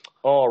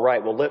All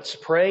right, well, let's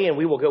pray, and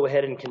we will go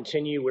ahead and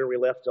continue where we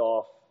left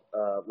off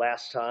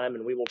last time,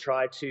 and we will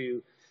try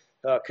to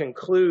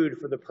conclude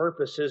for the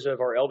purposes of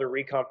our elder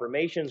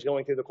reconfirmations,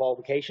 going through the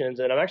qualifications,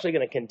 and I'm actually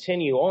going to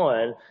continue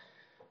on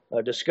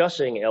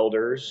discussing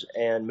elders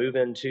and move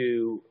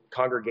into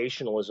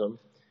congregationalism,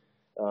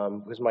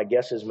 because my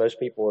guess is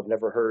most people have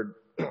never heard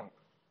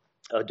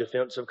a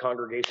defense of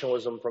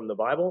congregationalism from the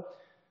Bible,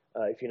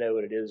 if you know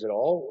what it is at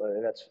all,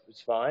 and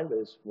it's fine, but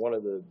it's one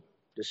of the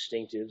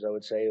distinctives, I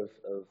would say,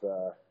 of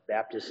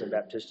Baptists and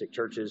Baptistic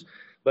churches.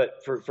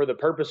 But for the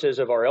purposes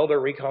of our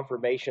elder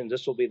reconfirmation,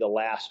 this will be the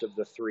last of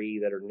the three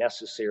that are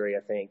necessary,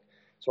 I think,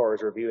 as far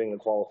as reviewing the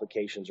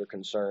qualifications are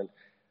concerned,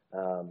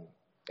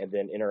 and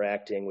then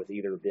interacting with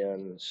either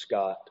Ben,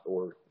 Scott,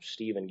 or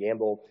Stephen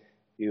Gamble.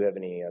 Do you have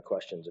any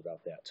questions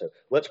about that? So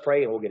let's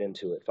pray and we'll get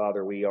into it.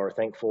 Father, we are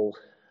thankful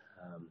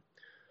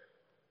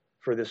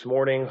for this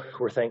morning.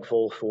 We're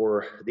thankful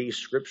for these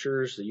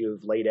scriptures that you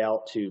have laid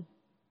out to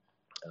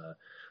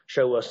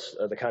show us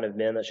the kind of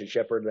men that should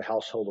shepherd the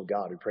household of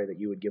God. We pray that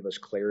you would give us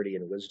clarity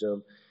and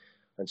wisdom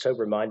and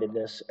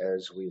sober-mindedness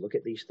as we look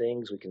at these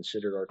things. We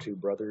consider our two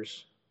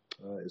brothers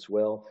as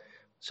well,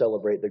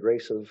 celebrate the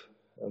grace of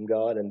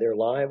God in their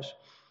lives,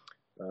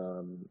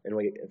 and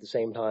we at the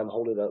same time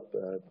hold it up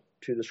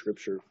to the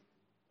scripture.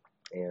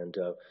 And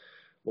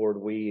Lord,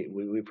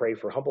 we pray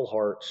for humble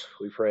hearts.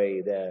 We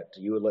pray that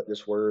you would let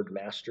this word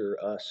master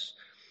us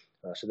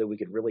so that we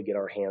could really get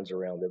our hands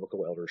around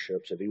biblical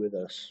eldership. So be with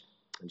us.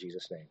 In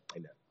Jesus' name,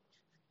 amen.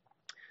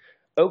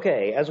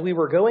 Okay, as we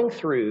were going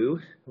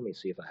through, let me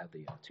see if I have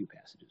the two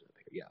passages up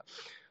here. Yeah.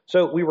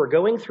 So we were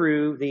going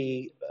through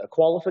the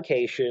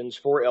qualifications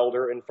for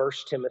elder in 1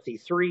 Timothy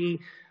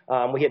 3.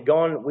 We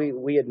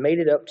had made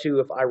it up to,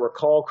 if I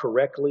recall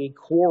correctly,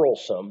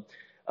 quarrelsome.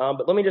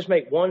 But let me just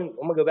make one, I'm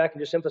going to go back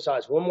and just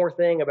emphasize one more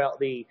thing about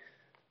the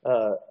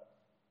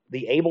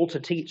able to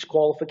teach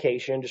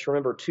qualification. Just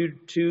remember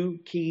two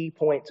key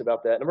points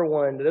about that. Number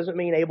one, it doesn't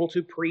mean able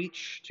to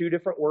preach, two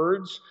different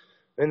words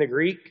in the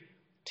Greek,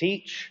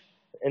 teach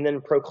and then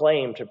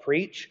proclaim, to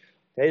preach.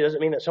 Okay, it doesn't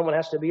mean that someone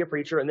has to be a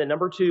preacher. And then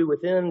number two,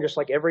 within just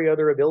like every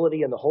other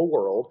ability in the whole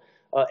world,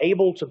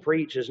 able to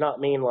preach does not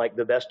mean like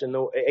the best in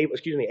the,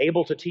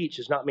 able to teach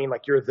does not mean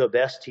like you're the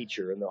best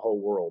teacher in the whole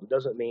world. It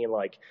doesn't mean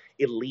like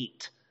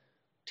elite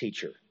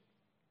teacher.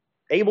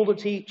 Able to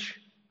teach,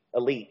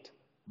 elite,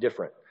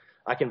 different.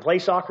 I can play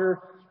soccer.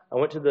 I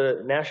went to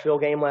the Nashville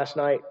game last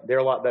night. They're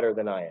a lot better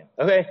than I am.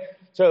 Okay?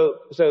 So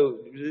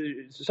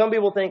some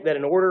people think that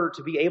in order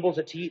to be able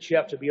to teach, you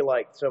have to be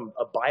like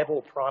a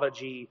Bible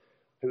prodigy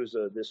who's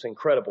this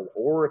incredible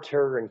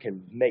orator and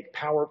can make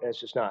power. And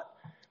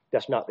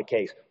that's not the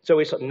case. So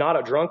he's not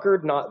a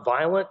drunkard, not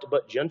violent,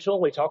 but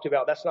gentle. We talked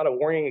about that's not a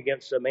warning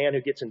against a man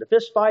who gets into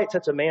fist fights.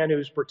 That's a man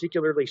who's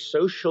particularly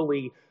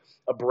socially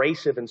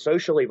abrasive and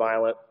socially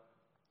violent,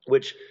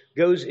 which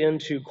goes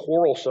into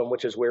quarrelsome,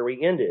 which is where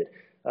we ended.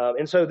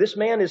 And so this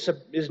man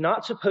is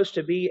not supposed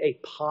to be a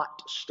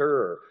pot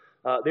stirrer.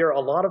 There are a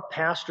lot of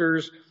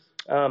pastors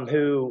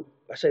who,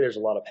 I say there's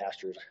a lot of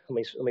pastors.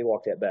 Let me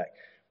walk that back.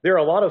 There are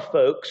a lot of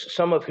folks,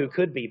 some of who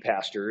could be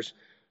pastors,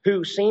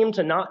 who seem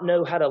to not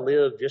know how to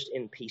live just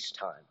in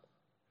peacetime.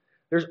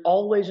 There's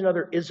always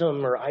another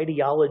ism or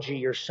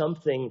ideology or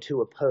something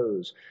to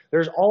oppose.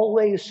 There's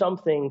always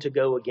something to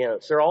go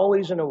against. They're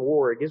always in a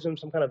war. It gives them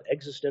some kind of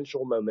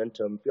existential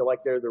momentum. Feel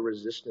like they're the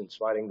resistance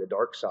fighting the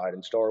dark side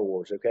in Star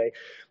Wars, okay?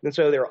 And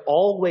so they're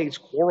always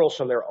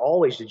quarrelsome. They're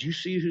always, did you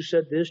see who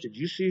said this? Did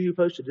you see who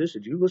posted this?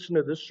 Did you listen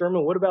to this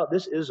sermon? What about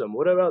this ism?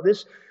 What about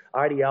this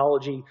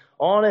ideology?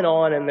 On,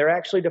 and they're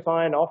actually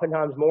defined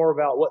oftentimes more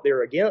about what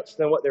they're against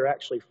than what they're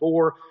actually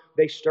for.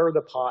 They stir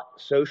the pot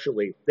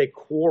socially. They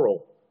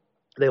quarrel.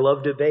 They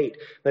love debate.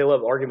 They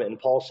love argument. And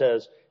Paul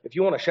says, if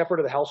you want a shepherd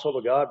of the household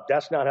of God,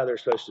 that's not how they're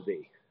supposed to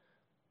be.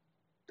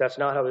 That's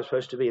not how they're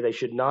supposed to be. They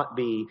should not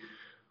be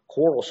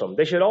quarrelsome.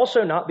 They should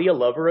also not be a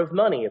lover of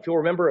money. If you'll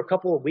remember a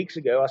couple of weeks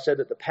ago, I said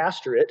that the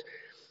pastorate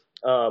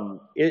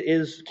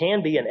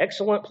can be an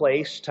excellent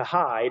place to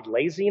hide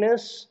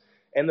laziness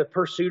and the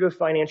pursuit of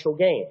financial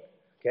gain.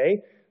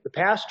 Okay? The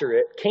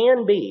pastorate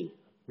can be,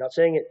 I'm not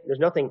saying there's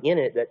nothing in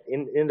it that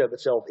in and of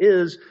itself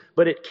is,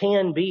 but it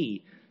can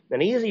be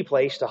an easy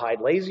place to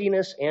hide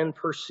laziness and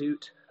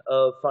pursuit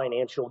of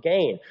financial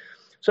gain.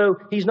 So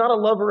he's not a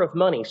lover of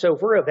money. So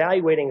if we're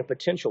evaluating a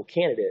potential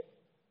candidate,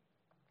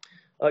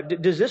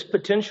 does this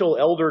potential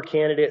elder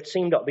candidate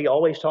seem to be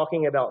always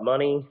talking about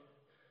money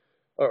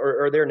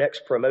or their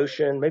next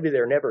promotion? Maybe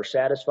they're never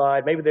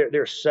satisfied. Maybe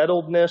their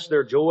settledness,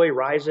 their joy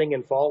rising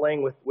and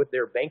falling with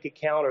their bank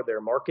account or their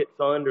market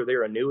fund or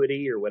their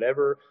annuity or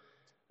whatever,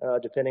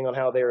 depending on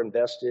how they're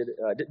invested.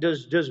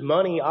 Does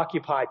money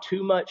occupy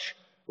too much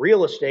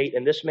real estate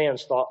in this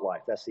man's thought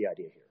life? That's the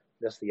idea here.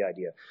 That's the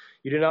idea.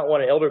 You do not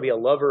want an elder to be a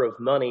lover of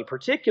money,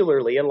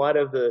 particularly in light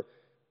of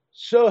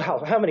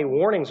how many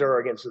warnings are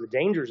against the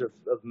dangers of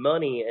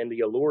money and the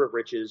allure of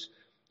riches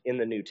in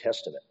the New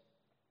Testament.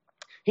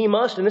 He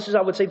must, and this is,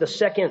 I would say, the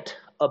second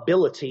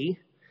ability,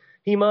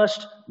 he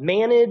must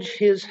manage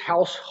his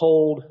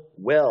household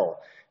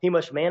well. he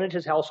must manage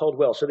his household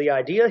well. So the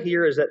idea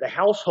here is that the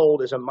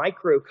household is a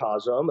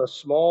microcosm, a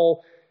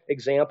small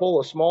example,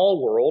 a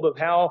small world of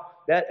how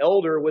that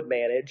elder would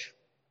manage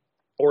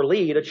or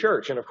lead a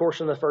church. And of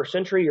course, in the first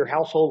century, your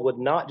household would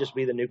not just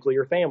be the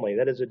nuclear family.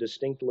 That is a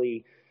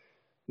distinctly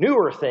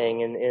newer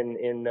thing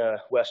in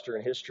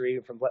Western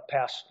history from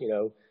past,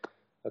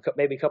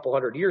 maybe a couple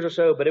hundred years or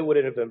so, but it would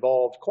have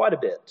involved quite a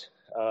bit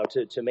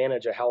to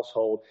manage a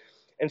household.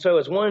 And so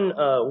as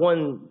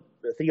one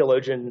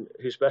theologian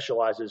who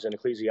specializes in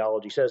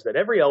ecclesiology says that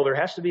every elder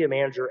has to be a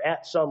manager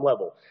at some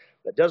level.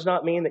 That does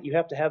not mean that you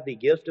have to have the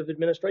gift of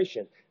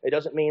administration. It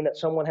doesn't mean that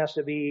someone has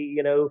to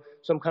be,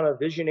 some kind of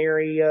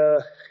visionary,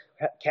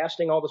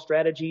 casting all the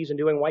strategies and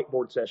doing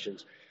whiteboard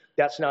sessions.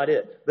 That's not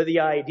it. But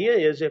the idea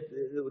is,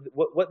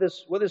 what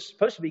this is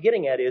supposed to be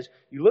getting at is,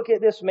 you look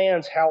at this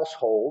man's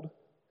household,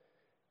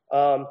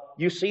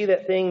 you see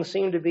that things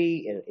seem to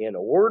be in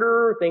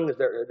order,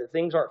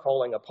 things aren't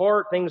falling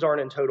apart, things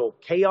aren't in total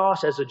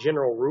chaos as a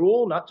general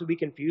rule, not to be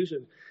confused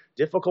with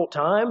difficult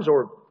times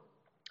or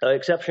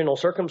exceptional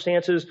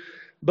circumstances.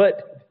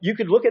 But you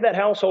could look at that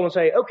household and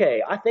say,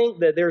 okay, I think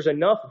that there's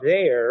enough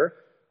there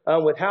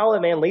with how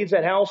a man leads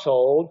that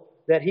household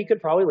that he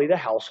could probably lead a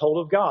household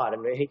of God.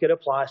 And he could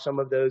apply some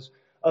of those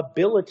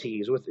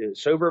abilities with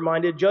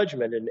sober-minded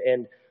judgment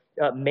and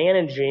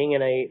managing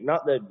in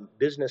not the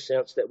business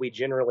sense that we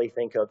generally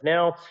think of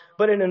now,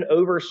 but in an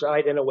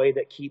oversight in a way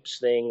that keeps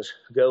things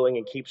going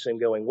and keeps them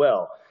going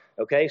well.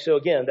 Okay, so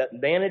again, that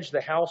manage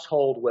the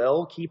household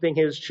well, keeping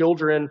his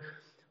children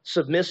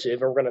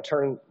submissive, and we're going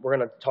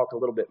to talk a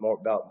little bit more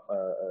about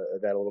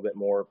that a little bit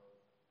more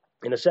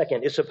in a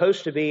second. It's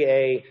supposed to be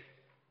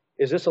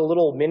is this a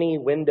little mini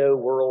window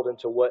world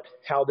into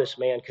how this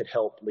man could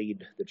help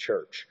lead the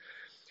church?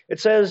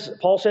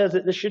 Paul says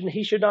that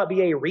he should not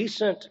be a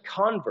recent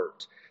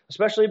convert,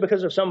 especially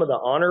because of some of the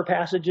honor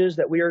passages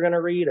that we are going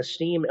to read.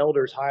 Esteem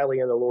elders highly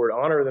in the Lord,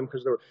 honor them,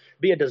 because there would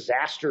be a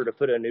disaster to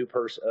put a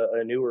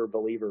newer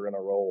believer in a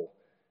role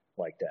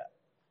like that.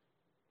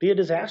 Be a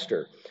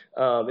disaster.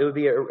 It would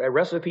be a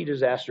recipe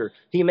disaster.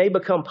 He may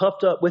become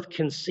puffed up with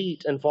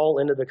conceit and fall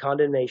into the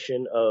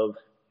condemnation of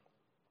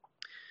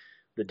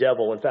the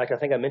devil. In fact, I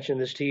think I mentioned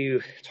this to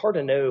you. It's hard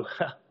to know.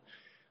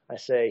 I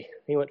say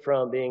he went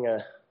from being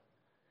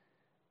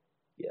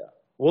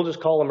we'll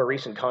just call him a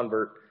recent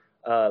convert.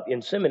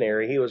 In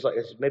seminary, he was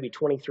maybe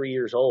 23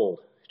 years old.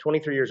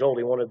 23 years old,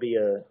 he wanted to be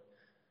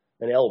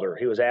an elder.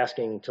 He was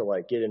asking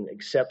to get an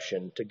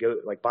exception to go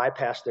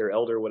bypass their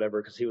elder or whatever,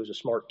 because he was a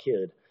smart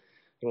kid.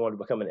 He wanted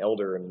to become an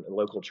elder in a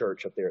local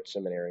church up there at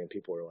seminary, and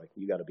people were like,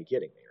 "You got to be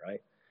kidding me,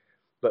 right?"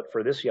 But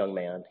for this young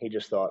man, he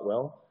just thought,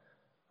 "Well,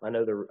 I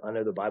know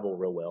the Bible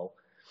real well,"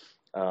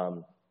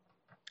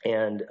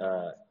 and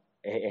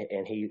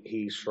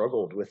he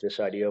struggled with this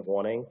idea of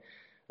wanting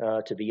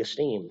to be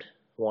esteemed,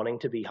 wanting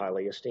to be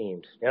highly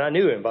esteemed. And I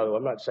knew him, by the way.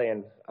 I'm not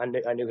saying I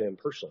knew him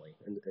personally,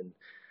 and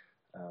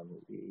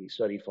he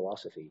studied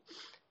philosophy,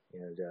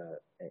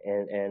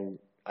 and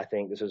I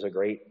think this is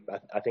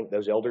I think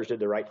those elders did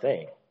the right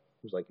thing.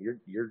 It was like,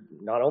 you're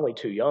not only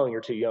too young,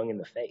 you're too young in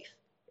the faith.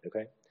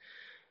 Okay.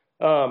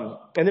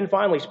 And then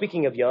finally,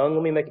 speaking of young,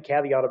 let me make a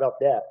caveat about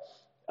that.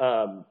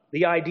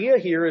 The idea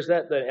here is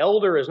that the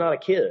elder is not a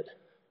kid.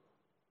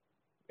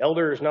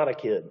 Elder is not a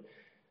kid.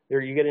 There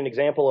you get an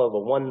example of a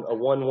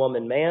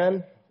one-woman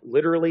man,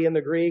 literally in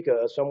the Greek,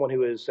 someone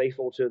who is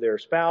faithful to their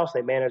spouse.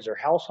 They manage their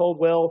household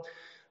well.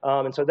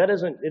 And so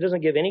it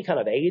doesn't give any kind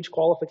of age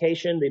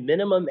qualification. The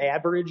minimum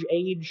average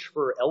age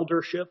for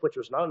eldership, which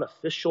was not an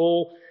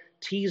official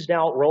teased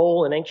out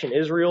role in ancient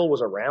Israel,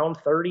 was around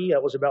 30.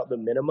 That was about the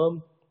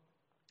minimum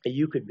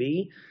you could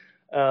be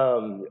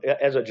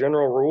as a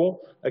general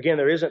rule. Again,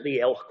 there isn't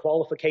the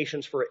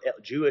qualifications for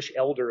a Jewish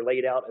elder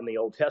laid out in the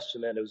Old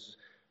Testament. It was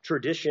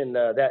tradition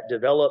that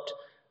developed.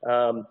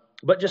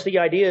 But just the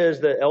idea is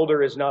the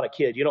elder is not a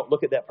kid. You don't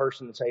look at that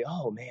person and say,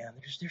 "Oh man,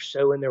 they're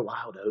so in their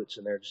wild oats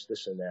and they're just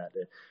this and that."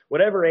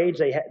 Whatever age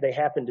they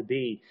happen to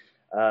be,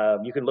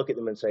 you can look at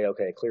them and say,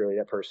 "Okay, clearly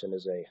that person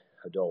is a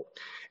adult."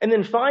 And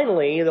then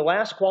finally, the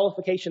last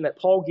qualification that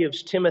Paul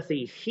gives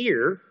Timothy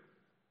here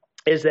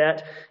is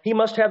that he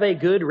must have a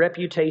good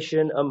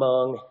reputation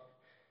among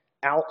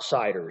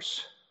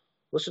outsiders.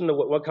 Listen to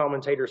what one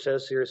commentator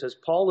says here. It says,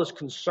 Paul is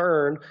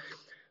concerned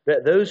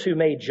that those who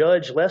may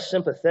judge less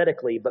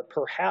sympathetically, but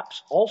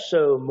perhaps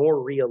also more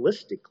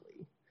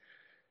realistically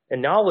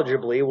and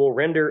knowledgeably, will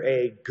render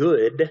a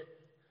good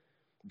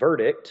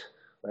verdict,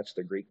 that's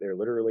the Greek there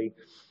literally,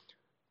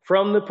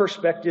 from the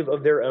perspective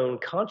of their own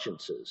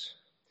consciences,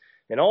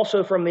 and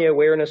also from the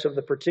awareness of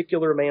the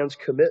particular man's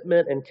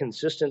commitment and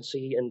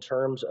consistency in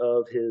terms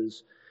of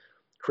his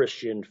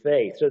Christian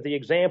faith. So the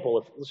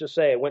example, let's just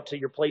say I went to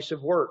your place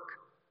of work.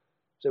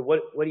 So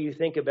what do you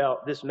think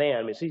about this man?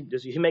 I mean,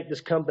 does he make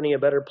this company a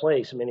better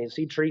place? I mean, does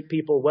he treat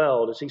people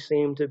well? Does he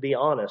seem to be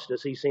honest?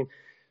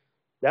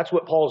 That's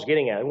what Paul's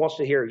getting at. He wants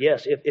to hear,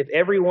 yes, if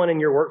everyone in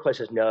your workplace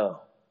says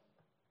no,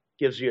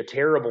 gives you a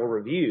terrible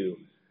review,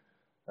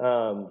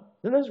 then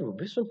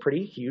there's some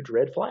pretty huge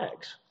red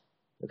flags.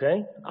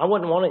 Okay? I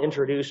wouldn't want to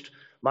introduce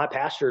my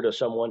pastor to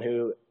someone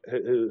who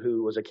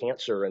was a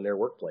cancer in their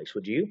workplace.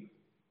 Would you?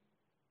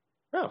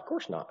 No, of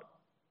course not.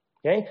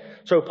 Okay?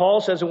 So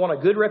Paul says we want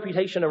a good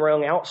reputation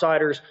among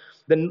outsiders.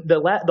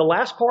 The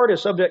last part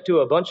is subject to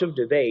a bunch of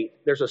debate.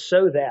 There's a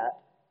so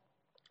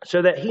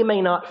that he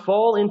may not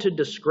fall into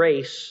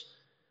disgrace,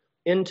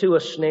 into a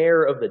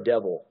snare of the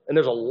devil. And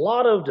there's a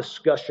lot of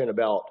discussion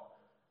about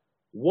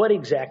what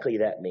exactly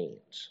that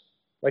means.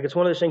 Like, it's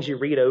one of those things you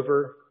read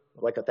over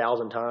like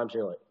 1,000 times,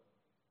 and you're like,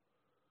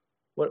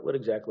 what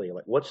exactly?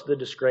 Like, what's the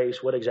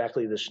disgrace? What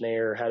exactly the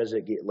snare? How does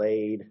it get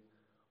laid?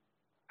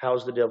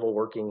 How's the devil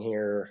working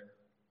here?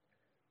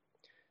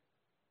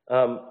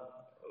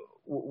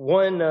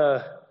 One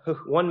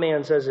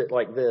man says it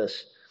like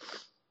this.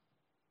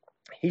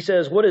 He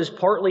says, what is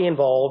partly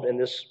involved in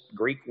this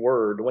Greek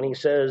word when he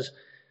says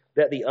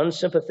that the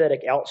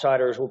unsympathetic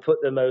outsiders will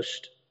put the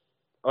most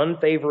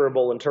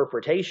unfavorable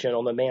interpretation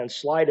on the man's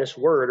slightest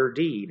word or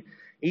deed.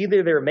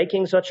 Either they're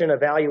making such an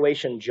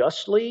evaluation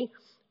justly,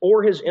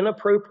 or his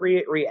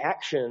inappropriate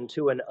reaction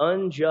to an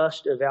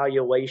unjust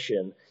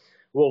evaluation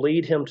will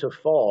lead him to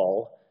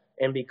fall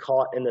and be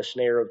caught in the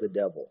snare of the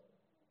devil.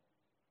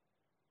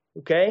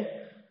 Okay?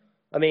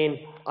 I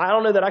mean, I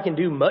don't know that I can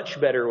do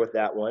much better with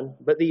that one,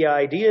 but the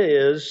idea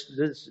is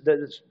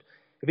that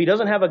if he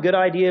doesn't have a good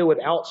idea with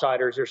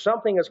outsiders, there's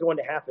something that's going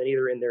to happen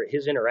either in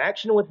his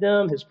interaction with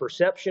them, his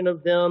perception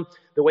of them,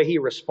 the way he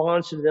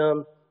responds to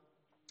them,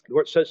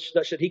 such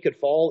that he could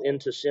fall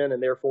into sin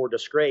and therefore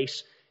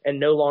disgrace and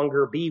no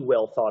longer be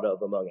well thought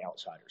of among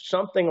outsiders.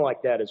 Something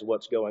like that is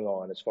what's going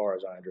on as far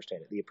as I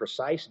understand it. The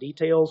precise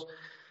details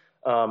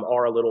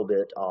are a little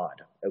bit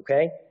odd,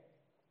 okay?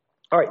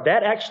 All right,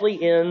 that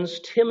actually ends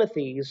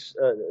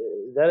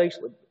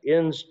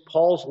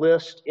Paul's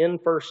list in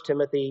 1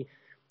 Timothy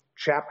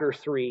chapter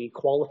 3,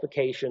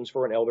 qualifications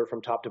for an elder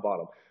from top to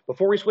bottom.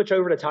 Before we switch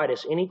over to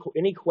Titus,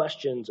 any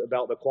questions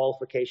about the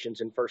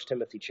qualifications in 1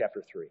 Timothy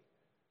chapter 3?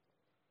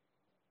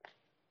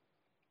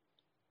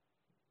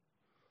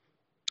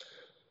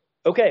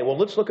 Okay, well,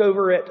 let's look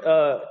over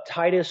at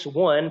Titus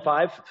 1,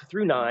 5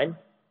 through 9.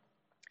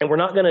 And we're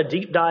not going to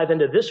deep dive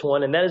into this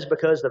one, and that is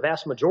because the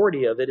vast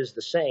majority of it is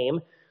the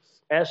same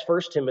as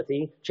 1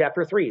 Timothy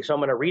chapter 3. So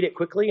I'm going to read it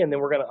quickly, and then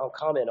I'll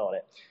comment on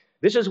it.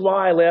 This is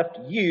why I left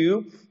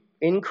you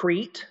in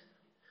Crete,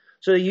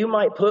 so that you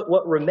might put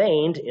what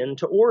remained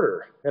into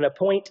order, and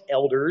appoint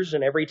elders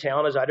in every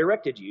town as I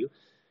directed you.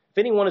 If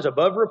anyone is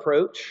above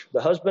reproach,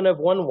 the husband of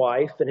one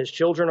wife, and his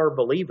children are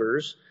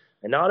believers,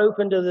 and not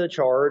open to the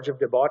charge of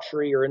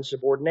debauchery or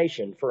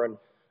insubordination, for an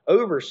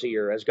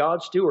overseer, as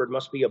God's steward,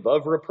 must be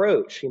above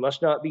reproach. He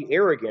must not be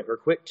arrogant or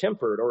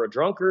quick-tempered or a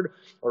drunkard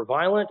or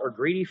violent or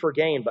greedy for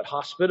gain, but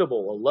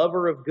hospitable, a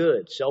lover of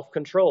good,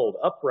 self-controlled,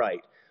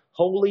 upright,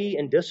 holy,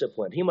 and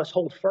disciplined. He must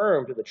hold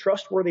firm to the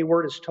trustworthy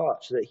word as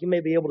taught, so that he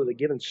may be able to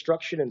give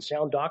instruction in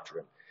sound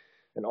doctrine,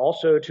 and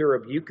also to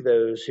rebuke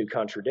those who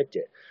contradict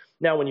it.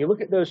 Now, when you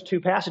look at those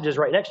two passages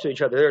right next to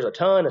each other, there's a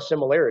ton of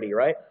similarity,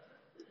 right?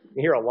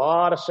 You hear a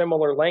lot of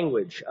similar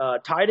language.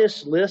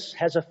 Titus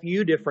has a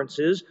few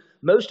differences.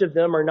 Most of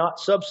them are not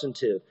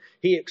substantive.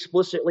 He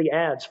explicitly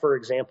adds, for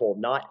example,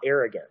 not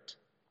arrogant.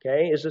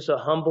 Okay, is this a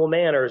humble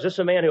man, or is this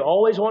a man who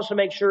always wants to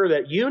make sure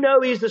that you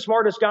know he's the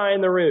smartest guy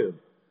in the room?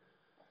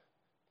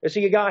 Is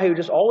he a guy who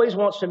just always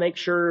wants to make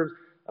sure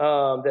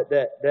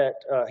that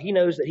he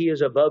knows that he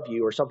is above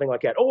you, or something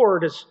like that? Or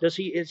does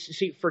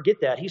he forget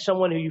that he's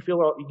someone who you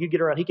feel you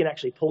get around, he can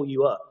actually pull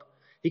you up.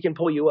 He can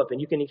pull you up, and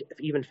you can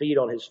even feed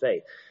on his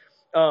faith.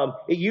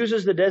 It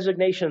uses the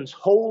designations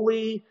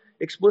holy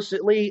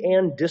explicitly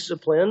and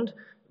disciplined,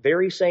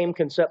 very same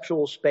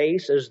conceptual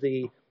space as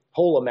the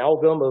whole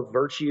amalgam of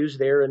virtues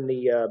there in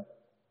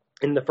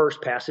the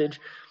first passage.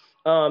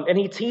 And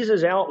he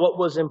teases out what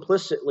was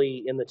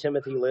implicitly in the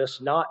Timothy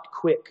list, not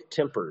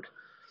quick-tempered.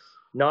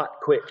 Not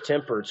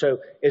quick-tempered. So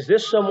is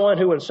this someone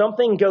who, when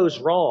something goes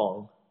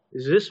wrong,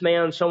 is this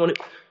man someone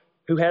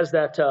who has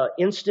that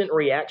instant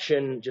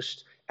reaction,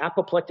 just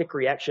apoplectic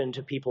reaction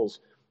to people's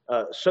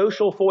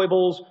social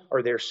foibles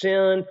or their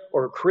sin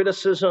or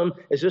criticism?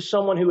 Is this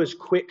someone who is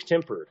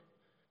quick-tempered?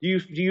 Do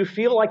you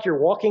feel like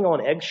you're walking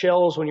on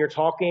eggshells when you're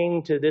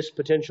talking to this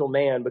potential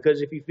man?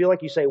 Because if you feel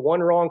like you say one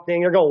wrong thing,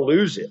 you're going to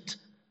lose it.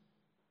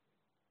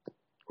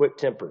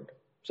 Quick-tempered.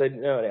 So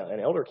no, an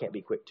elder can't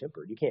be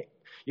quick-tempered.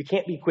 You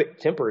can't be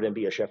quick-tempered and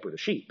be a shepherd of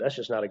sheep. That's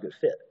just not a good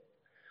fit.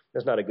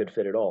 That's not a good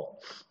fit at all.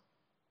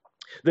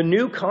 The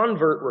new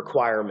convert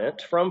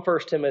requirement from 1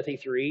 Timothy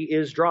 3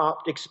 is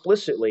dropped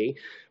explicitly,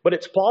 but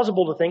it's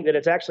plausible to think that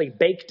it's actually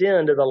baked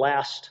into the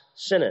last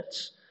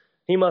sentence.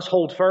 He must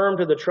hold firm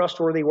to the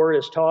trustworthy word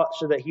as taught,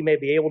 so that he may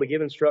be able to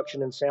give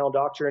instruction in sound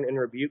doctrine and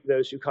rebuke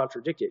those who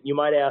contradict it. You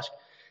might ask,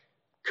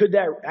 could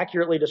that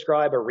accurately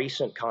describe a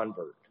recent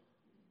convert?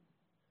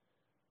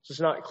 It's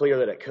not clear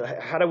that it could.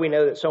 How do we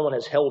know that someone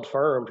has held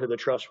firm to the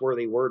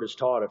trustworthy word as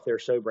taught if they're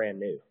so brand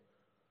new?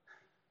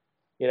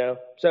 You know,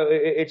 so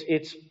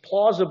it's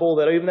plausible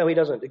that even though he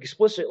doesn't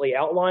explicitly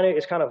outline it,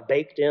 it's kind of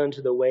baked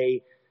into the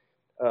way,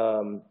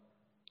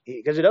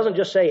 because it doesn't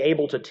just say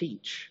able to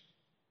teach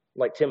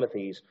like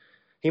Timothy's.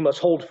 He must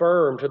hold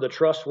firm to the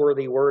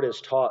trustworthy word as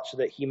taught so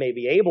that he may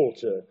be able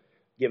to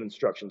give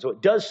instruction. So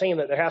it does seem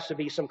that there has to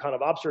be some kind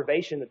of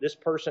observation that this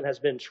person has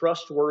been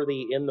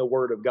trustworthy in the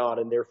word of God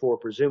and therefore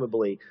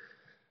presumably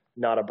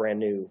not a brand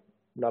new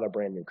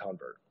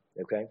convert.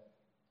 Okay?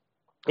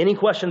 Any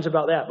questions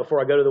about that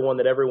before I go to the one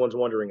that everyone's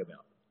wondering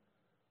about?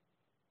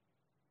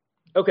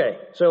 Okay,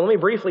 so let me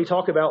briefly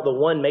talk about the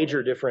one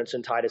major difference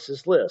in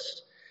Titus's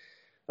list.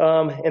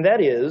 And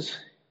that is,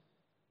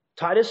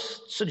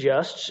 Titus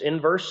suggests in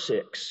verse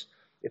 6,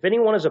 if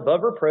anyone is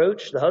above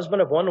reproach, the husband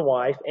of one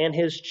wife, and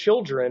his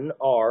children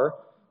are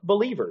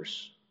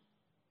believers,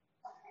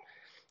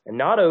 and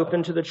not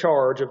open to the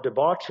charge of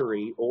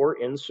debauchery or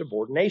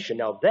insubordination.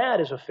 Now, that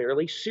is a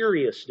fairly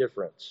serious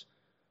difference.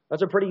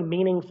 That's a pretty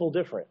meaningful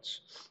difference.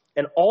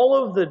 And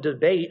all of the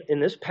debate in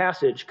this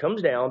passage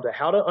comes down to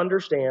how to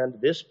understand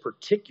this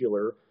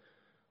particular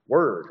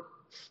word.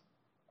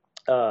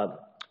 A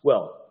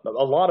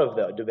lot of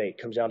the debate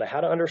comes down to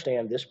how to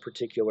understand this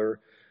particular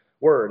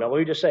word. Now, let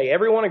me just say,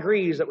 everyone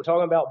agrees that we're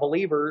talking about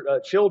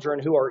children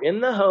who are in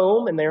the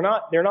home, and they're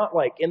not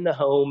like in the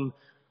home.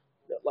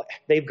 Like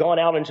they've gone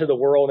out into the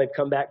world and they've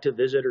come back to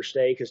visit or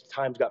stay because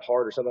times got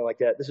hard or something like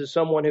that. This is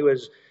someone who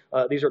is,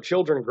 these are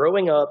children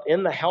growing up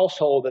in the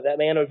household that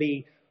man would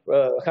be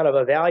kind of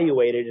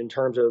evaluated in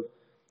terms of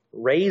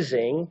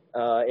raising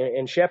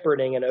and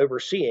shepherding and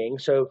overseeing.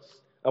 So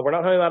we're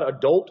not talking about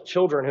adult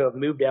children who have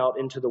moved out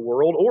into the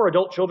world or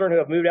adult children who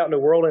have moved out into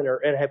the world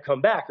and have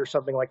come back or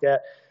something like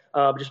that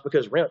just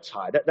because rent's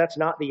high. That's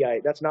not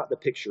the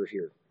picture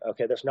here.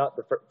 Okay, that's not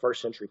the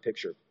first century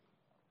picture.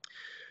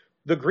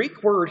 The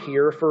Greek word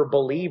here for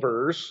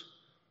believers,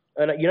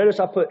 and you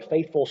notice I put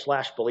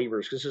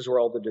faithful/believers because this is where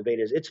all the debate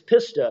is. It's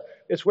pista.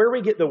 It's where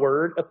we get the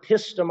word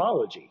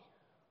epistemology.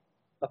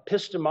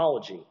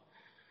 Epistemology.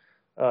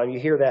 You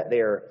hear that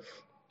there.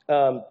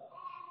 And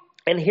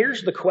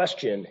here's the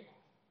question.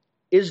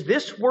 Is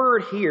this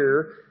word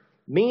here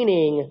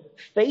meaning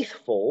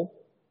faithful,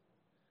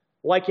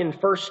 like in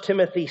 1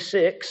 Timothy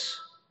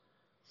 6,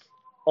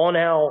 on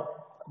how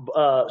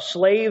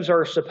slaves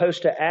are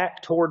supposed to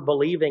act toward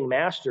believing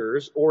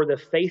masters, or the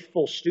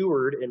faithful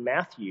steward in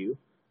Matthew?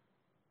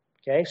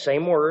 Okay,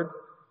 same word.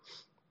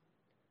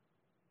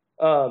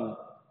 I'm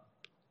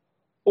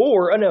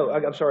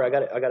sorry, I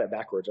got it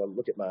backwards. I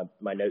looked at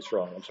my notes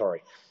wrong. I'm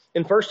sorry.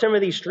 In 1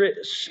 Timothy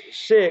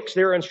 6,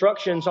 there are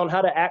instructions on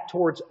how to act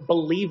towards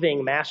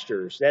believing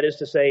masters. That is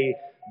to say,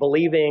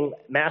 believing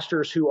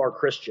masters who are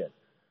Christian.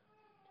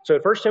 So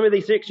in 1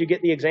 Timothy 6, you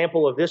get the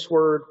example of this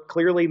word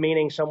clearly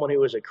meaning someone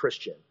who is a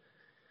Christian.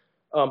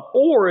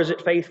 Or is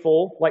it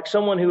faithful, like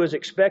someone who is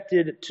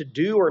expected to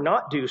do or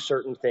not do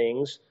certain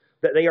things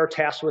that they are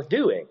tasked with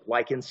doing,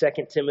 like in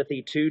 2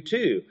 Timothy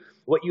 2:2.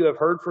 What you have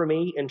heard from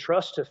me,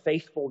 entrust to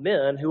faithful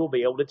men who will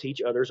be able to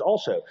teach others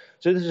also.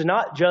 So this is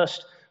not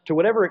just to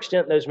whatever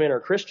extent those men are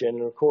Christian,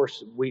 and of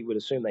course we would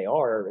assume they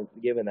are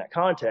given that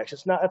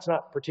context. That's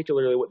not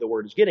particularly what the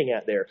word is getting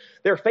at there.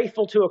 They're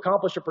faithful to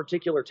accomplish a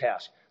particular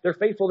task. They're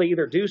faithful to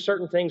either do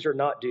certain things or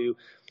not do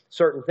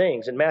certain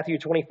things. In Matthew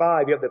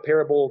 25, you have the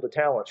parable of the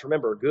talents.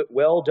 Remember,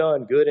 well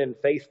done, good and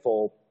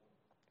faithful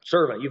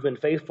servant. You've been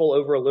faithful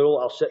over a little,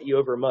 I'll set you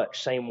over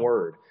much. Same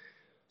word.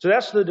 So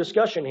that's the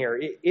discussion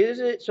here. Is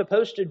it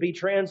supposed to be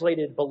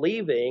translated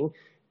believing?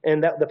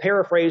 And that the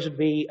paraphrase would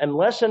be,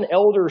 unless an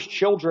elder's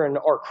children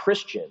are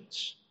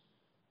Christians,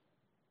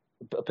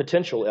 a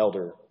potential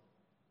elder,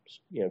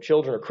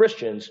 children are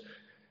Christians,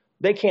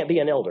 they can't be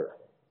an elder.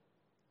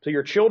 So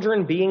your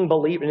children being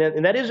believed,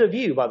 and that is a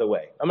view, by the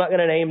way. I'm not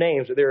going to name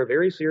names, but there are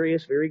very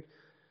serious, very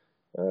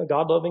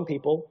God-loving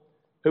people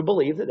who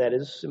believe that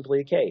is simply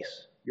the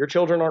case. Your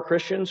children aren't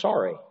Christian,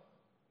 sorry.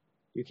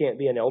 You can't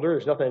be an elder.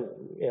 There's nothing,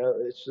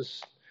 it's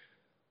just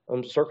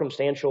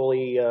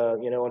circumstantially,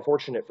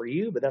 unfortunate for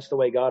you, but that's the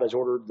way God has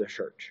ordered the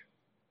church.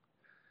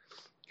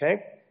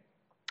 Okay?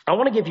 I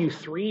want to give you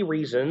 3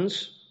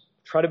 reasons,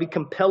 try to be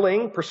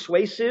compelling,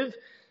 persuasive,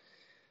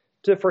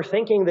 for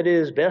thinking that it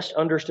is best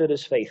understood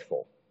as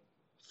faithful.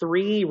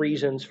 3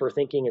 reasons for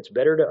thinking it's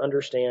better to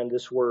understand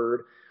this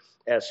word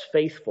as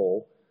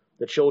faithful.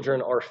 The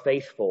children are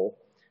faithful,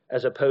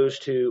 as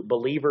opposed to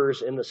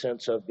believers in the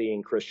sense of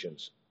being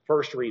Christians.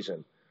 First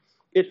reason.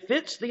 It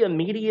fits the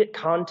immediate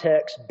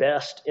context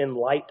best in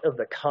light of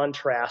the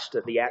contrast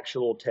that the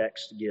actual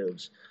text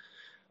gives.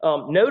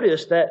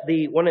 Notice that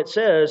when it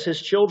says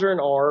his children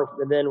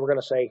are, and then we're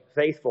going to say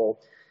faithful,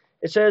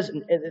 it says,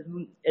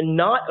 and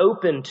not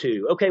open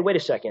to. Okay, wait a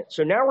second.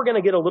 So now we're going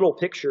to get a little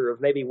picture of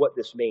maybe what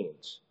this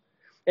means.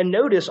 And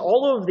notice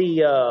all of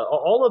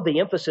the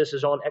emphasis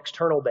is on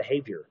external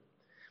behavior.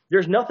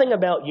 There's nothing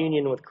about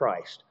union with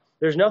Christ.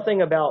 There's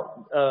nothing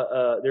about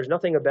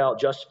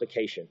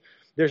justification.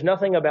 There's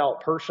nothing about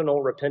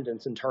personal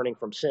repentance and turning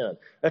from sin.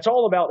 That's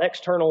all about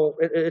external.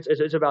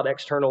 It's about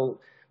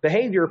external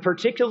behavior,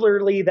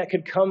 particularly that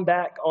could come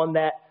back on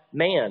that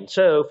man.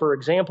 So, for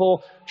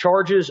example,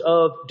 charges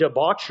of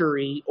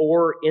debauchery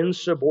or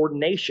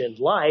insubordination,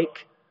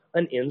 like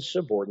an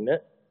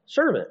insubordinate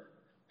servant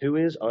who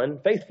is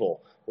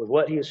unfaithful with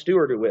what he is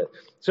stewarded with.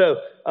 So,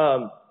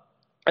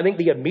 I think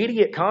the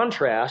immediate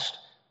contrast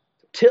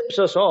tips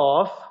us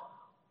off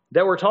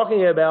that we're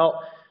talking about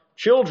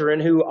children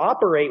who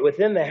operate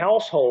within the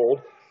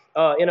household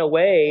in a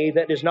way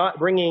that is not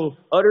bringing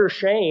utter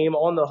shame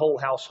on the whole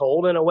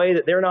household, in a way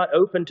that they're not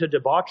open to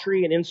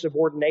debauchery and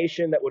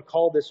insubordination that would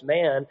call this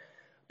man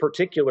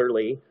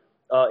particularly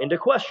into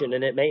question.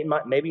 And it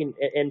maybe,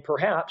 and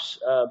perhaps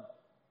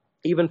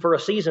even for a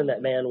season,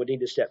 that man would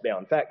need to step down.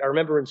 In fact, I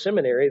remember in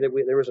seminary that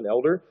there was an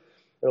elder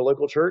in a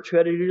local church who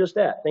had to do just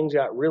that. Things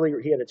got really,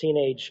 he had a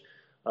teenage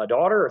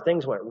daughter, or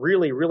things went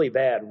really, really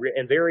bad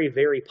and very,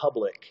 very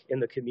public in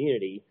the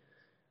community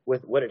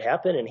with what had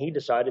happened. And he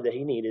decided that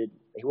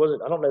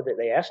I don't know that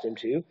they asked him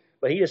to,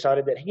 but he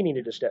decided that he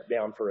needed to step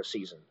down for a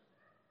season.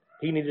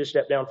 He needed to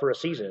step down for a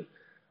season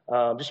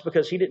just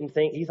because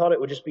he thought it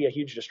would just be a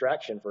huge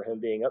distraction for him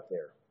being up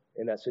there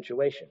in that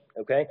situation.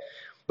 Okay.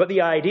 But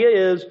the idea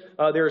is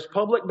there's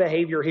public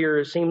behavior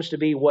here seems to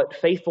be what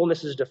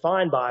faithfulness is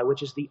defined by,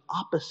 which is the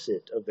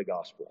opposite of the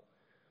gospel.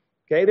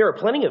 Okay, there are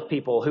plenty of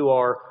people who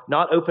are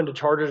not open to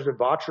charges of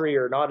debauchery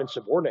or not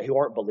insubordinate who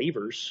aren't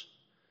believers.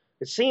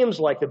 It seems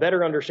like the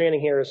better understanding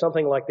here is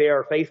something like they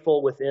are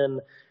faithful within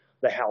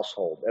the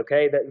household.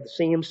 Okay, that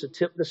seems to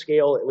tip the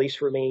scale, at least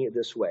for me,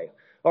 this way.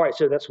 All right,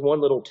 so that's one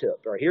little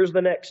tip. All right, here's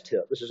the next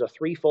tip. This is a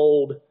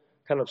threefold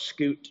kind of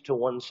scoot to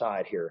one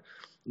side here.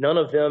 None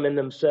of them in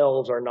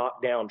themselves are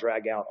knock-down,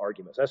 drag-out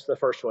arguments. That's the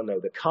first one, though.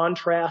 The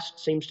contrast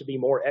seems to be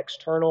more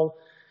external.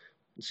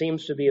 It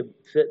seems to be a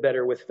fit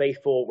better with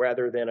faithful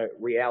rather than a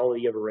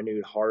reality of a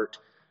renewed heart,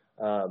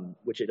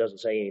 which it doesn't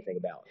say anything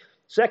about.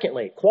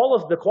 Secondly,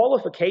 the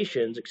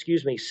qualifications,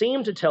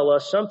 seem to tell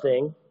us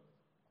something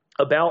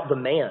about the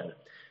man,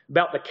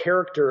 about the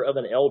character of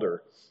an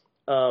elder.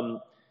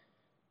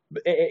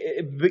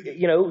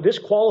 This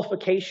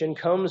qualification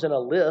comes in a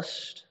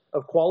list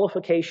of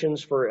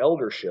qualifications for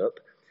eldership.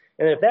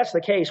 And if that's the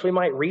case, we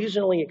might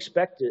reasonably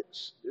expect it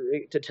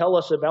to tell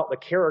us about the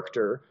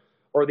character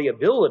or the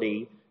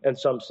ability, in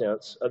some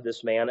sense, of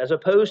this man, as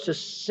opposed to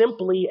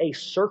simply a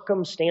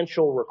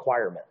circumstantial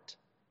requirement.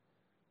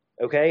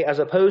 Okay? As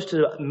opposed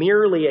to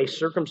merely a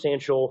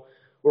circumstantial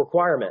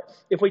requirement.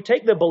 If we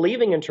take the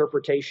believing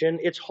interpretation,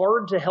 it's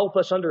hard to help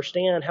us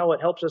understand how it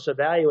helps us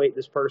evaluate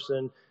this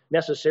person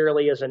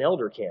necessarily as an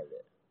elder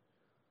candidate.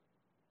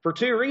 For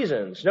two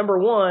reasons. Number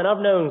one, I've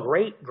known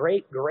great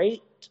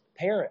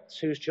parents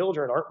whose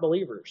children aren't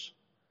believers.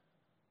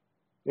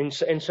 And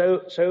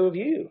so have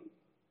you.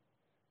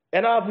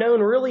 And I've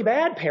known really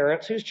bad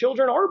parents whose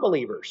children are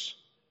believers.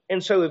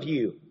 And so have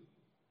you.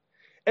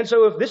 And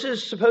so if this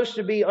is supposed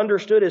to be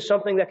understood as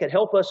something that could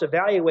help us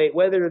evaluate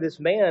whether this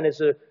man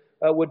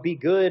would be a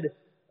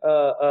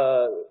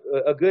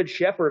good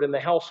shepherd in the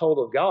household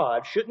of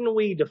God, shouldn't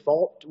we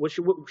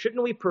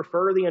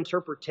prefer the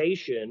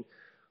interpretation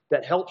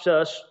that helps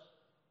us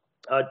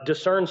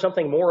discern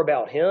something more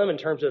about him in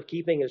terms of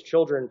keeping his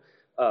children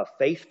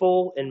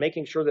faithful and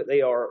making sure that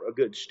they are a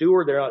good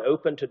steward, they're not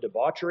open to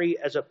debauchery,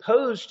 as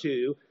opposed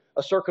to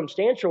a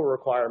circumstantial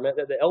requirement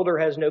that the elder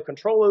has no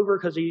control over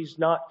because he's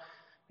not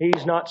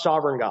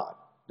sovereign God,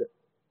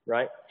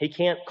 right? He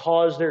can't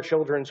cause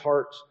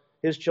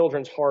his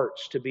children's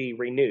hearts to be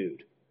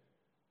renewed.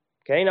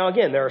 Okay, now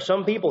again, there are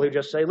some people who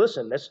just say,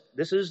 listen,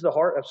 this is the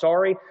heart. I'm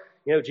sorry.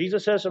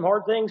 Jesus says some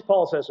hard things.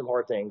 Paul says some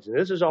hard things. And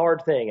this is a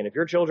hard thing. And if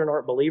your children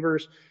aren't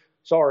believers,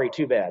 sorry,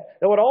 too bad.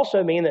 That would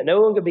also mean that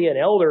no one could be an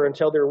elder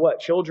until they're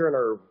children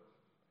are.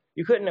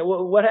 You couldn't.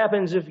 What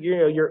happens if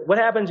what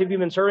happens if you've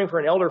been serving for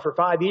an elder for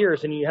 5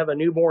 years and you have a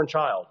newborn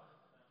child?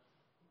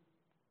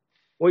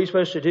 What are you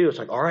supposed to do? It's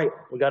like, all right,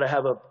 we got to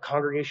have a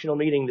congregational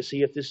meeting to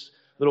see if this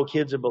little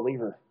kid's a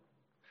believer.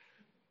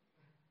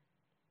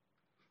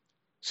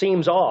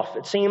 Seems off.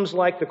 It seems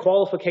like the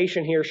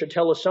qualification here should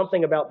tell us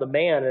something about the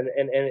man,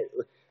 and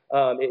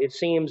it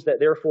seems that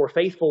therefore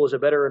faithful is a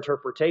better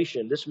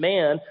interpretation. This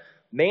man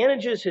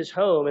manages his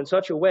home in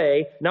such a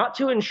way not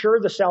to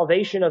ensure the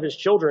salvation of his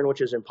children, which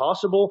is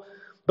impossible,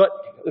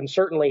 and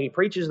certainly he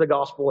preaches the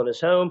gospel in his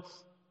home,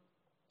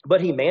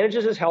 but he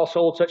manages his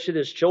household such that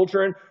his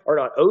children are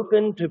not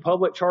open to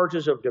public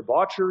charges of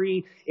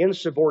debauchery,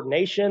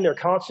 insubordination. They're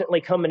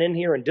constantly coming in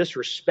here and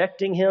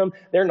disrespecting him.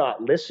 They're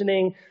not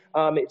listening.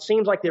 It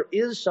seems like there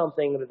is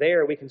something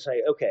there we can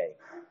say, okay,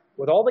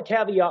 with all the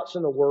caveats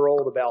in the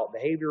world about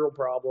behavioral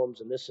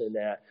problems and this and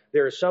that,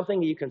 there is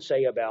something you can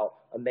say about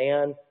a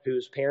man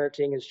who's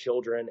parenting his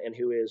children and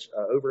who is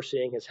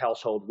overseeing his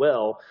household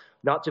well,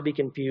 not to be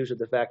confused with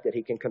the fact that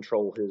he can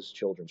control his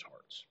children's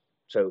hearts.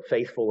 So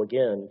faithful,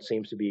 again,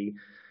 seems to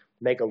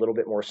make a little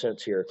bit more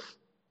sense here.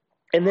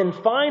 And then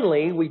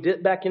finally, we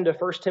dip back into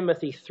 1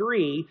 Timothy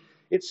 3.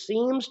 It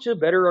seems to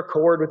better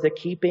accord with the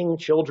keeping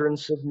children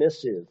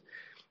submissive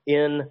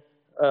in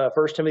 1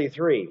 Timothy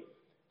 3.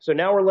 So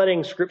now we're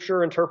letting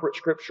Scripture interpret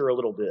Scripture a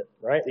little bit,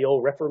 right? The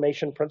old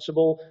Reformation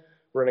principle.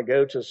 We're going to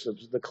go to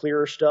the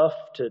clearer stuff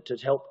to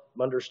help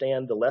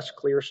understand the less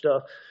clear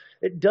stuff.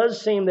 It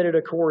does seem that it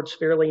accords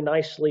fairly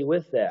nicely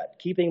with that.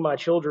 Keeping my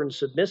children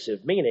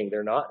submissive, meaning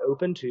they're not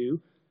open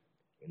to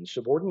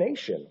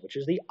insubordination, which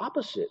is the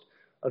opposite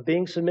of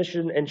being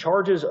submission, and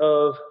charges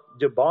of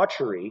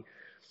debauchery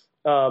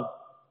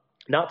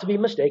Not to be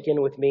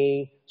mistaken with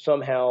me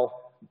somehow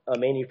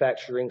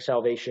manufacturing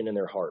salvation in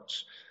their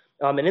hearts.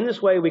 And in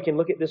this way, we can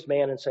look at this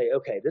man and say,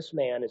 okay, this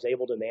man is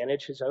able to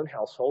manage his own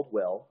household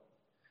well,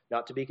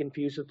 not to be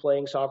confused with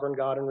playing sovereign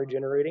God and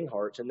regenerating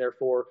hearts, and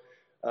therefore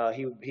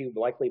he would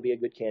likely be a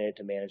good candidate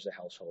to manage the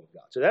household of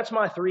God. So that's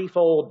my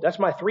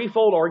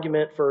threefold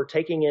argument for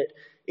taking it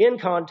in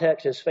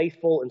context as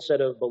faithful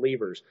instead of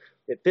believers.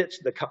 It fits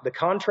the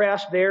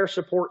contrast there,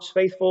 supports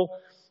faithful.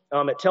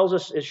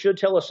 It should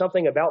tell us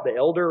something about the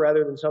elder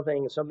rather than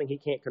something he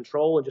can't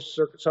control and just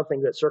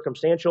something that's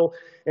circumstantial.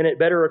 And it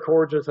better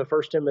accords with the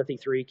 1 Timothy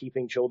 3,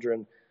 keeping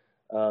children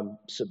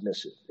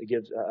submissive.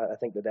 I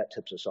think that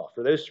tips us off.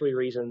 For those three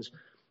reasons,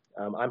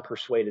 I'm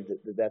persuaded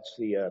that that's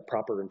the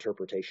proper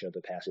interpretation of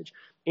the passage.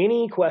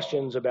 Any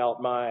questions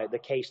about the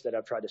case that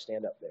I've tried to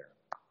stand up there?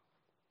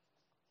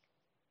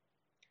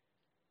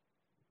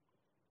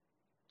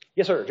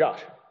 Yes, sir, Josh.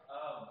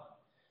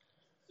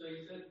 So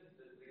you said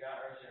the guy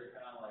earlier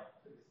kind of like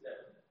took a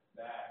step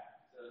back.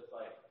 So it's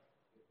like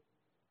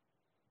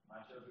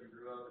my children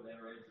grew up and they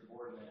were raised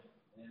subordinate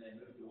and then they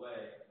moved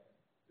away.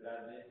 Could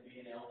I then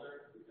be an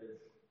elder because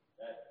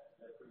that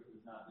proof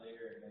is not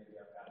there and maybe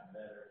I've gotten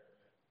better?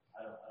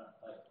 I don't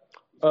like.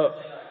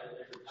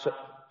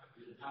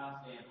 There's a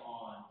time stamp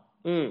on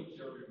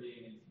children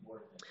being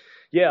insubordinate.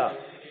 Yeah.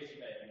 In case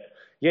you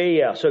may.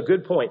 Yeah. So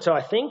good point. So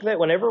I think that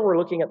whenever we're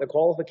looking at the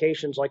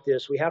qualifications like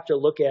this, we have to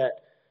look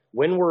at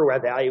when we're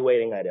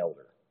evaluating that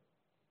elder,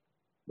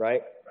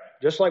 right?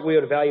 Just like we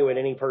would evaluate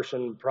any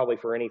person probably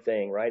for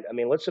anything, right? I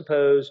mean, let's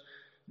suppose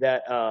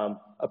that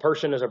a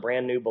person is a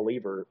brand new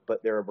believer,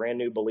 but they're a brand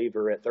new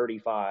believer at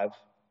 35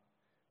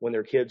 when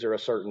their kids are a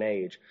certain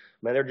age.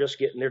 Man, they're just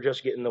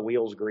getting the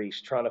wheels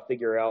greased, trying to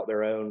figure out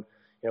their own,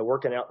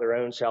 working out their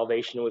own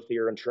salvation with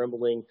fear and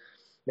trembling.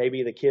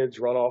 Maybe the kids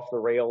run off the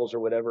rails or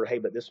whatever. Hey,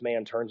 but this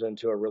man turns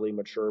into a really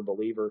mature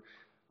believer.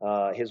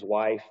 His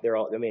wife,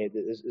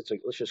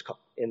 let's just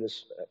in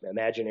this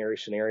imaginary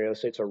scenario,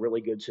 say it's a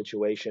really good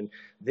situation.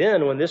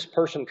 Then when this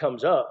person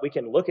comes up, we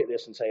can look at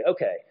this and say,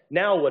 okay,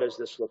 now what does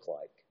this look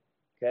like?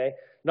 Okay,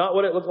 not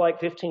what it looked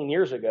like 15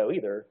 years ago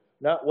either.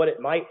 Not what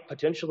it might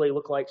potentially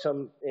look like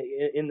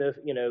in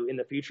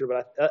the future.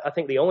 But I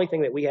think the only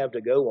thing that we have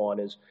to go on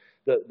is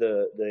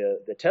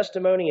the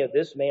testimony of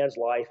this man's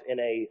life in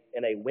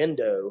a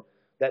window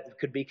that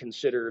could be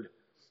considered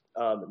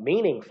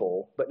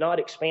meaningful, but not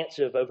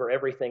expansive over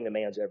everything the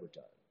man's ever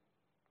done.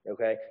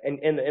 Okay,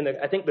 and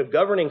I think the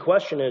governing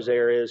question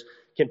is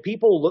can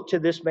people look to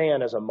this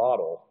man as a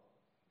model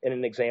and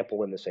an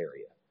example in this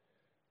area?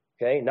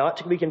 Okay, not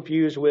to be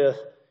confused with,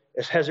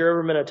 has there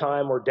ever been a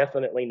time where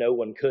definitely no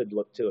one could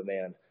look to a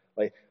man?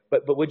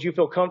 But would you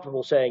feel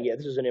comfortable saying, yeah,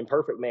 this is an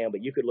imperfect man,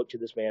 but you could look to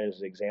this man as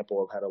an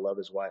example of how to love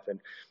his wife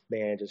and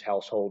manage his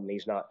household, and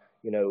he's not,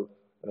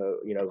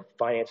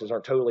 finances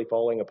aren't totally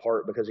falling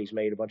apart because he's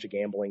made a bunch of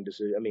gambling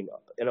decisions. I mean,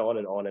 and on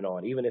and on and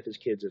on. Even if his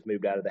kids have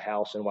moved out of the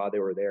house and while they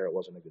were there, it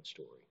wasn't a good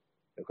story.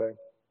 Okay?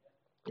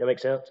 That make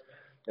sense?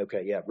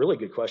 Okay, yeah, really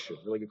good question.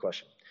 Really good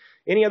question.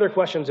 Any other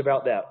questions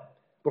about that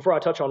before I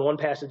touch on one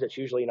passage that's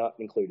usually not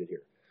included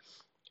here?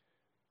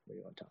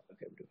 We're on time.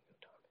 Okay, we're doing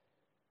good time.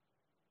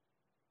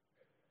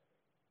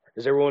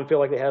 Does everyone feel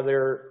like they have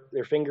their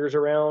fingers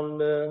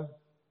around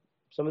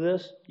some of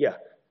this? Yeah.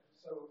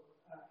 So,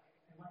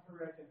 am I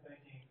correct in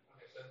thinking?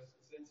 Okay, so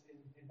since in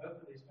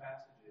both of these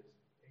passages,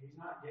 he's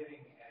not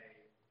giving a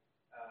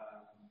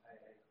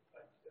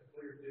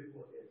clear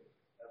duplicate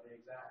of the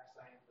exact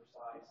same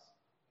precise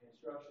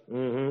instruction.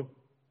 Mm-hmm.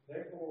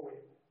 Therefore,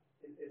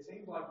 it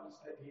seems like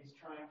he's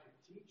trying to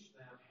teach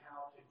them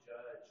how to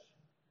judge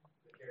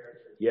the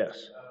character of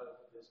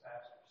this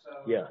passage.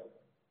 So, yeah.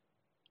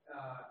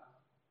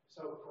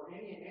 So for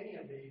any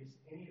of these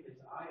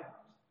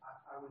items,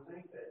 I would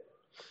think that,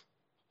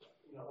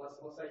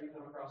 let's say you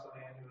come across a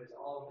man who is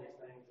all of these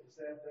things,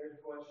 except there's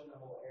a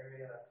questionable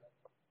area.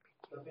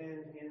 But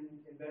then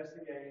in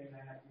investigating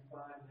that, you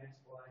find an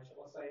explanation.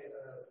 Let's say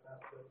the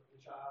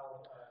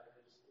child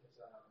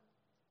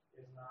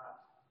is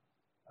not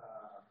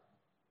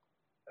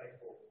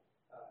faithful,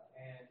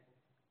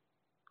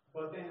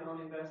 but then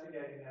on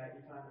investigating that,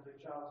 you find that the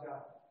child's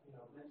got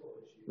mental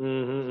issues.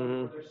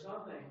 Mm-hmm. So there's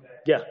something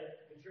that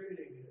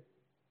contributing.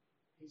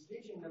 He's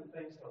teaching them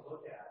things to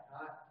look at,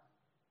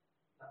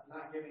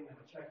 not giving them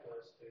a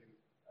checklist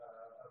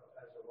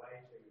as a way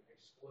to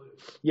exclude.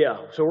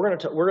 Yeah, so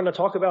we're gonna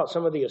talk about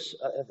some of the.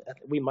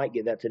 We might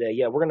get that today.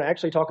 Yeah, we're gonna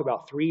actually talk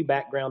about 3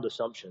 background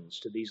assumptions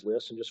to these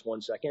lists in just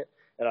 1 second,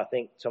 and I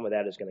think some of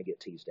that is going to get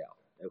teased out.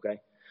 Okay,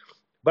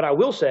 but I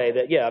will say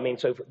that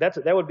so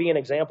that would be an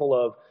example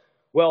of.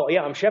 Well,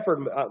 yeah, I'm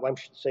shepherding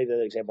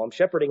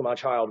my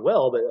child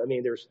well, but I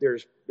mean, there's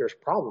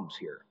problems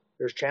here.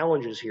 There's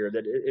challenges here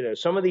that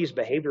some of these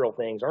behavioral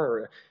things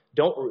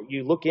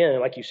you look in,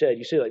 like you said,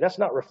 you see like that's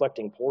not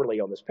reflecting poorly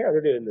on this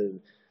parent.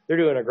 They're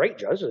doing a great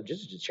job. It's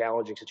just a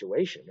challenging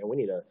situation, and we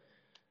need to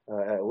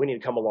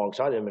come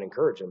alongside them and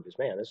encourage them because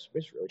man, this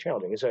is really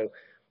challenging. And so,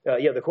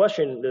 the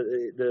question,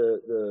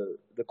 the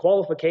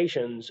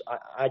qualifications,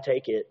 I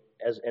take it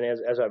as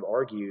I've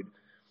argued.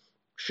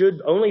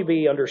 should only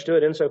be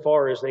understood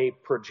insofar as they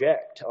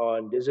project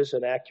on, does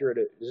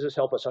this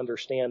help us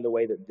understand the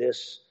way that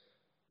this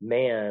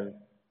man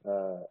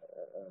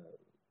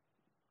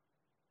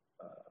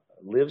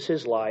lives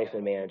his life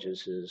and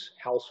manages his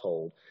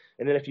household?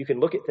 And then if you can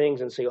look at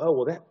things and say, oh,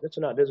 well,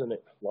 doesn't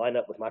it line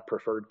up with my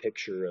preferred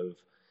picture of,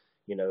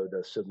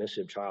 the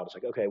submissive child? It's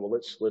like, okay, well,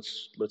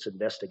 let's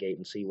investigate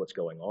and see what's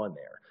going on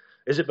there.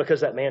 Is it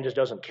because that man just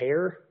doesn't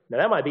care? Now,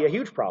 that might be a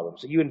huge problem.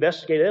 So you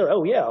investigate,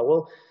 oh, yeah,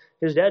 well,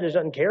 his dad just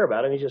doesn't care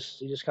about him. He's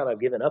just kind of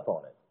given up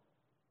on it.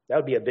 That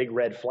would be a big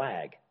red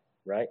flag,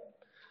 right?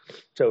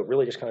 So it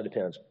really just kind of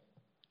depends.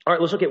 All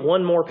right, let's look at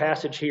one more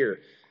passage here.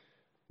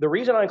 The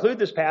reason I include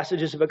this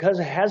passage is because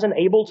it has an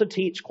able to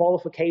teach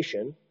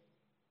qualification.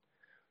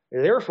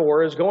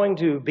 Therefore, is going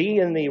to be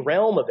in the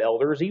realm of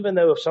elders, even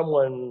though if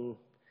someone,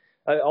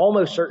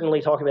 almost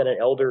certainly talking about an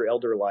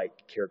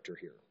elder-like character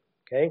here.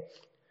 Okay?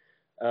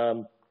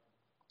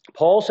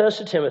 Paul says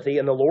to Timothy,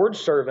 and the Lord's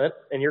servant,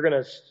 and you're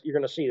gonna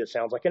see it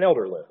sounds like an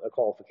elder list, a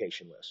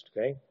qualification list.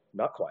 Okay,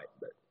 not quite,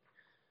 but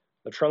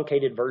a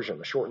truncated version,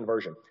 a shortened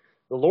version.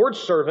 The Lord's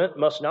servant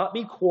must not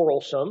be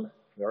quarrelsome.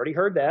 We already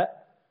heard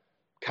that.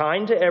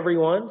 Kind to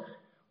everyone,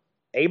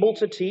 able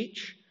to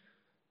teach,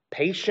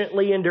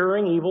 patiently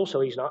enduring evil,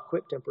 so he's not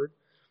quick-tempered,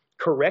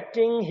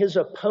 correcting his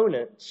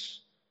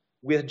opponents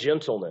with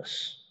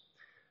gentleness.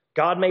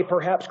 God may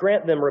perhaps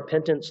grant them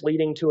repentance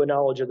leading to a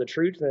knowledge of the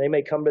truth, and they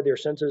may come to their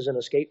senses and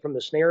escape from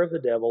the snare of the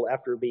devil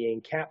after being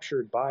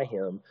captured by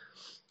him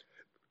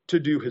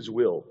to do his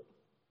will.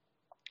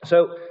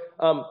 So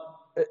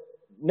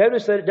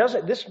notice that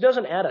this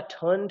doesn't add a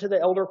ton to the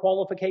elder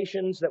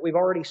qualifications that we've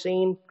already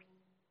seen.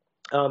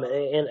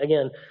 And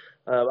again,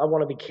 I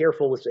want to be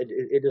careful with it.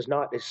 It is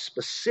not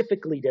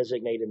specifically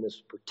designated in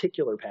this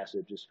particular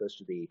passage. It's supposed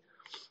to be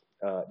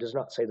does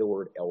not say the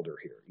word elder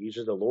here. It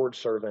uses the Lord's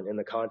servant in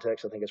the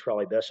context. I think it's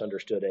probably best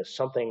understood as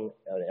something,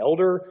 an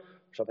elder,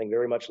 something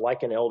very much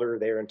like an elder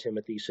there in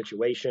Timothy's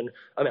situation.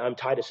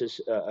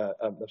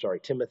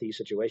 Timothy's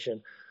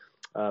situation.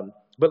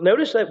 But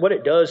notice that what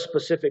it does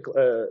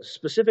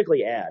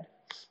specifically add,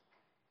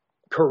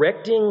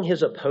 correcting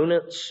his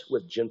opponents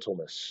with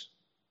gentleness.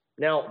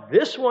 Now,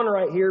 this one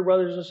right here,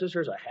 brothers and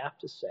sisters, I have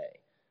to say,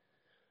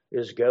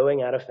 is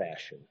going out of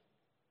fashion.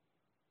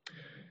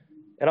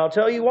 And I'll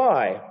tell you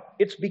why.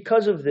 It's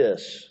because of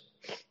this.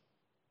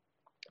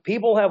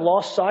 People have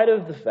lost sight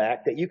of the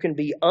fact that you can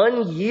be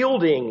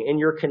unyielding in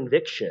your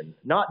conviction,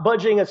 not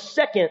budging a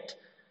second,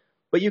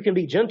 but you can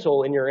be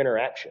gentle in your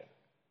interaction.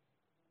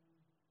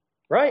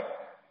 Right?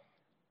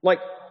 Like,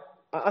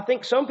 I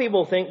think some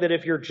people think that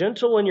if you're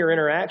gentle in your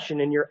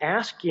interaction and you're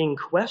asking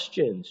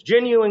questions,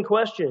 genuine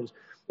questions,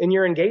 and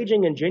you're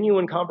engaging in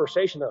genuine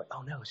conversation, they're like,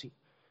 oh no, is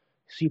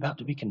he about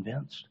to be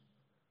convinced?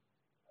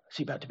 Is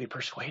he about to be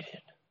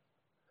persuaded?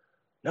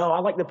 No, I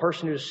like the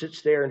person who just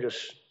sits there and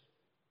just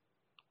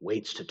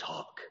waits to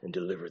talk and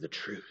deliver the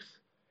truth.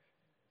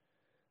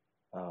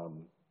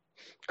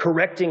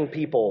 Correcting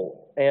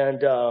people and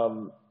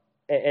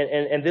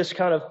this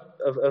kind of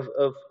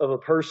a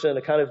person,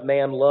 a kind of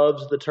man,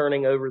 loves the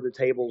turning over the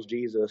tables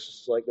Jesus.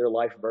 It's like their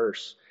life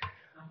verse.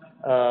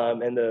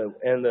 And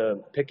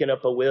the picking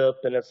up a whip,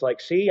 and it's like,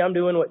 see, I'm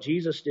doing what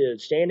Jesus did,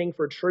 standing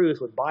for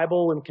truth with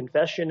Bible and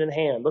confession in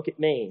hand. Look at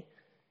me.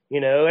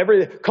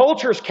 Every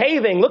culture's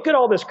caving. Look at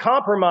all this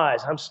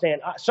compromise.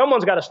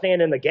 Someone's got to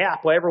stand in the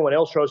gap while everyone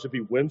else tries to be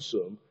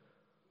winsome.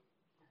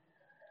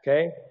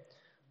 Okay?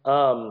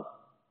 And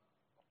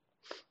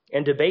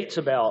debates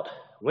about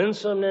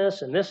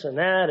winsomeness and this and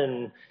that,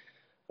 and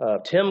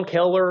Tim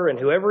Keller and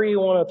whoever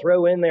you want to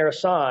throw in there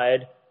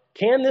aside.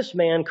 Can this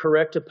man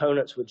correct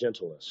opponents with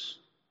gentleness?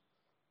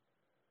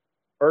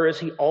 Or does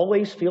he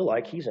always feel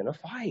like he's in a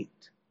fight?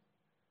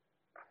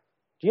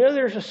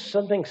 There's just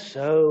something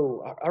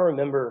so... I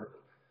remember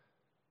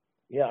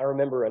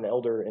an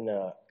elder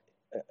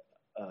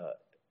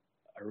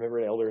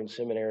in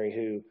seminary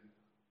who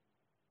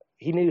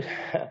he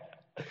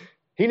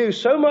knew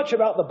so much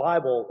about the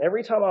Bible.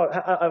 Every time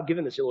I've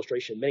given this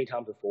illustration many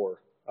times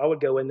before. I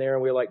would go in there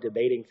and we were like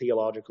debating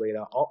theologically, and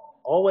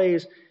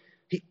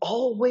he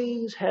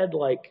always had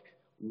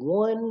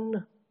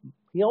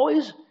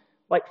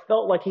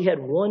felt like he had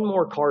one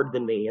more card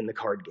than me in the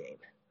card game.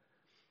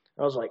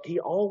 I was like, he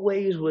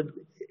always would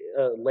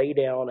lay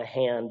down a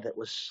hand that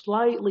was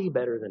slightly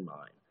better than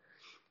mine.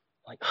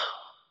 Like,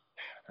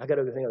 I got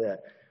to think of that.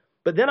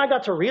 But then I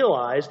got to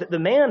realize that the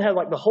man had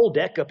the whole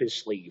deck up his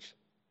sleeve.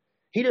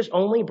 He just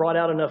only brought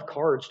out enough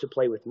cards to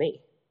play with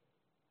me.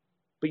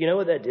 But you know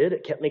what that did?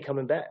 It kept me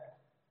coming back.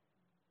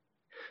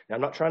 Now,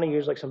 I'm not trying to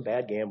use some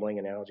bad gambling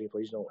analogy.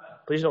 Please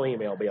don't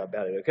email me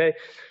about it, okay?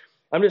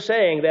 I'm just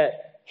saying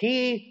that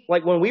he,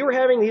 when we were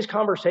having these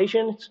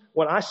conversations,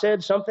 when I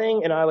said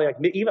something, and I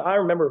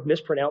remember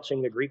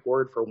mispronouncing the Greek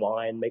word for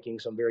wine, making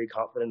some very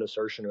confident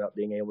assertion about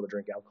being able to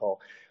drink alcohol.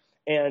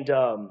 And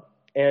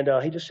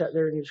he just sat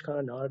there and he just kind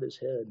of nodded his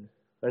head.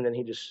 And then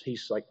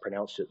he's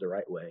pronounced it the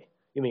right way.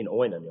 You mean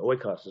oinen.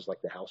 Oikos is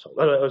the household.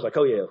 I was like,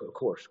 oh yeah, of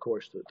course,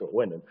 the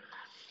oinen.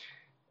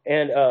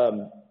 And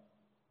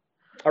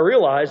I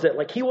realized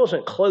that he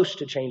wasn't close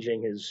to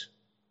changing his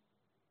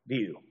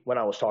view when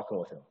I was talking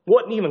with him.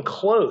 Wasn't even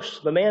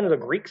close. The man is a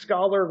Greek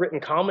scholar, written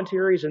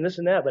commentaries and this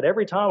and that, but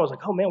every time I was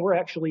like, oh man, we're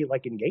actually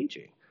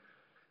engaging.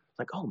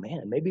 Oh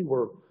man, maybe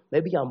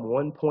I'm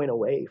 1 point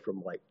away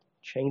from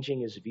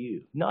changing his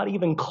view. Not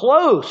even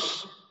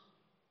close.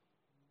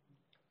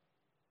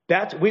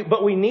 But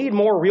we need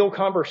more real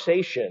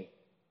conversation.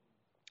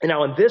 And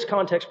now in this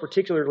context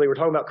particularly, we're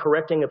talking about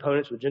correcting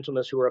opponents with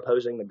gentleness who are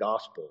opposing the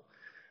gospel.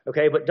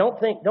 Okay, but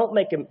don't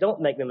make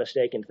the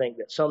mistake and think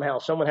that somehow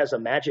someone has a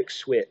magic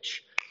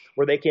switch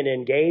where they can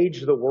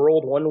engage the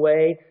world one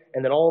way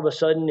and then all of a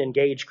sudden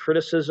engage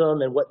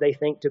criticism and what they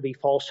think to be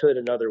falsehood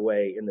another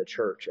way in the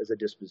church as a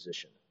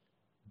disposition.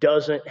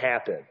 Doesn't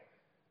happen.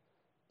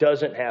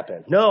 Doesn't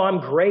happen. No, I'm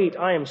great.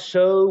 I am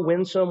so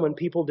winsome when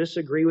people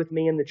disagree with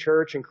me in the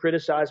church and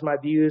criticize my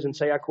views and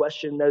say I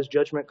question those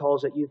judgment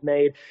calls that you've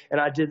made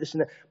and I did this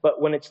and that. But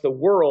when it's the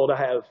world,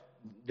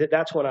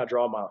 that's when I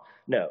draw my...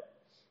 No,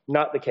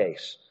 not the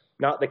case.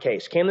 Not the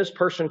case. Can this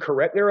person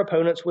correct their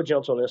opponents with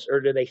gentleness, or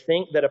do they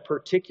think that a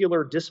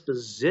particular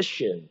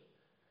disposition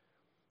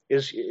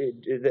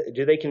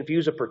do they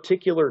confuse a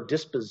particular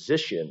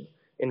disposition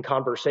in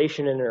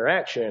conversation and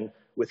interaction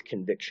with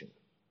conviction?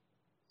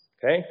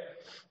 Okay?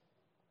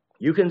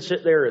 You can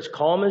sit there as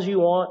calm as you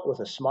want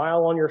with a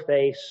smile on your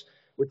face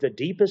with the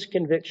deepest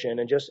conviction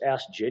and just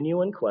ask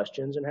genuine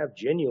questions and have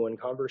genuine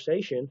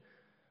conversation.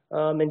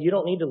 And you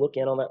don't need to look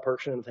in on that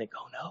person and think,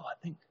 oh no,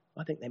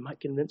 I think they might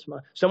convince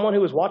someone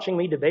who was watching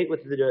me debate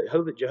with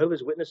the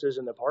Jehovah's Witnesses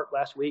in the park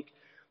last week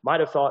might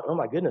have thought, oh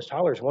my goodness,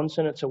 Tyler's one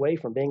sentence away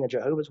from being a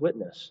Jehovah's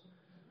Witness.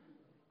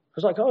 I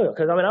was like, oh,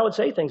 because I would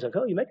say things like,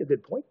 oh, you make a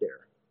good point there.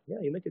 Yeah,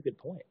 you make a good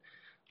point.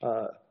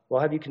 Well,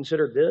 have you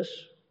considered this?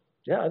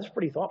 Yeah, that's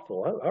pretty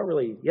thoughtful.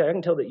 I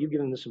can tell that you've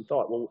given this some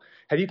thought. Well,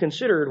 have you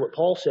considered what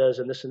Paul says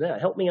and this and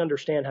that? Help me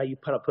understand how you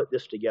kind of put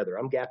this together.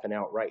 I'm gapping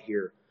out right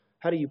here.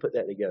 How do you put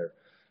that together?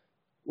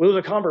 Well, it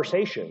was a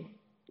conversation.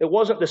 It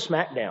wasn't the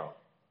smackdown.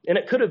 And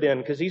it could have been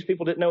because these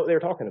people didn't know what they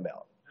were talking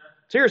about.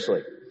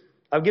 Seriously.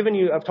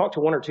 I've talked to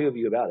one or two of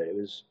you about it.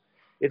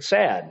 It's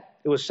sad.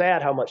 It was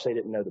sad how much they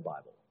didn't know the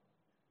Bible.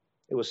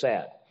 It was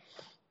sad.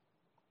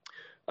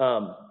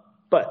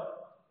 But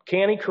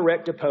can he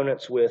correct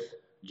opponents with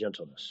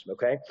gentleness?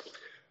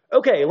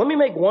 Okay, let me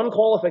make one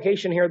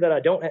qualification here that I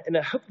don't, and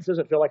I hope this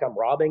doesn't feel like I'm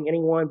robbing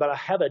anyone, but I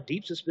have a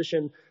deep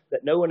suspicion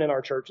that no one in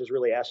our church is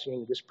really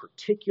asking this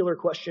particular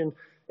question.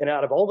 And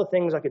out of all the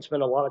things I could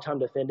spend a lot of time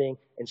defending,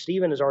 and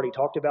Stephen has already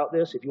talked about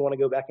this, if you want to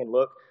go back and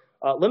look,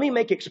 let me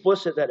make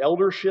explicit that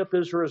eldership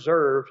is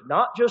reserved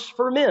not just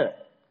for men,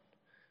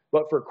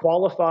 but for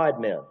qualified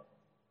men.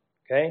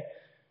 Okay?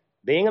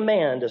 Being a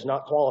man does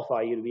not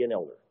qualify you to be an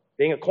elder.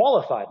 Being a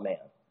qualified man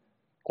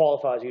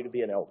qualifies you to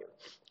be an elder.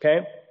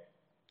 Okay?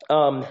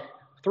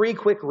 3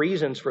 quick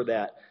reasons for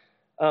that.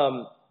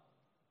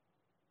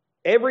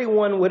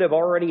 Everyone would have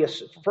already,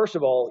 first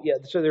of all,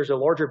 so there's a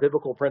larger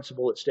biblical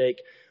principle at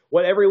stake.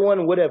 What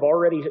everyone would have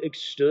already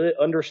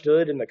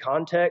understood in the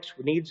context,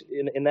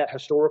 in that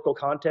historical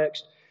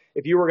context,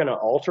 if you were going to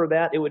alter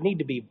that, it would need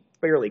to be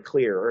fairly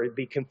clear or it'd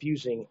be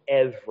confusing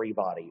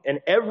everybody.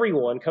 And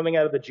everyone coming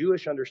out of the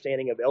Jewish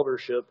understanding of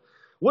eldership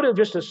would have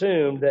just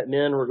assumed that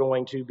men were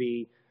going to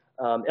be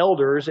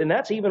elders, and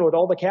that's even with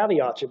all the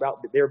caveats about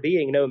there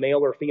being no male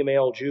or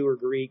female, Jew or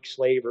Greek,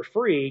 slave or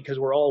free, because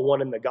we're all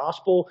one in the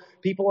gospel.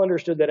 People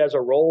understood that as a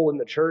role in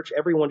the church.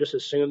 Everyone just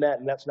assumed that,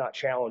 and that's not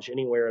challenged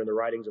anywhere in the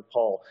writings of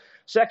Paul.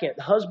 Second,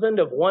 the husband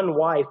of one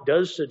wife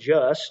does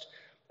suggest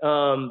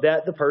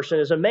that the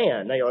person is a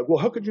man. Now you're like, well,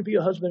 how could you be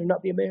a husband and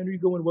not be a man? Are you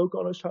going woke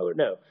on us, Tyler?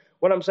 No.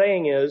 What I'm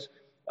saying is,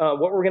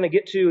 what we're going to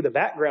get to, the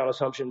background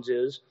assumptions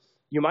is,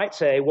 you might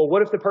say, well,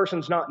 what if the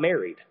person's not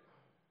married?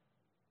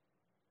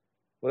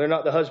 Well, they're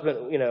not the husband,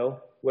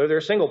 what if they're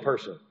a single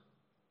person?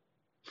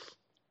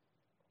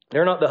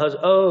 They're not the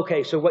husband. Oh,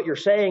 okay, so what you're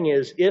saying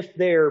is if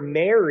they're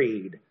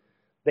married,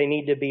 they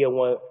need to be a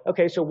one.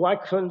 Okay, so why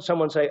couldn't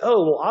someone say,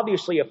 oh, well,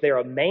 obviously if they're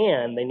a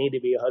man, they need to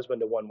be a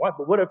husband to one wife.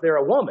 But what if they're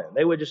a woman?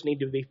 They would just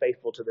need to be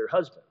faithful to their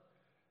husband.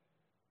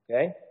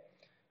 Okay?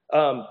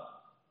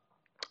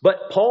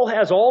 But Paul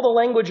has all the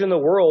language in the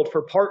world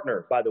for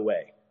partner, by the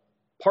way.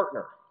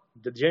 Partner.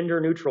 The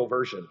gender-neutral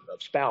version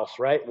of spouse,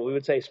 right? Well, we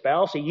would say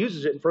spouse. He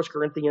uses it in 1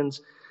 Corinthians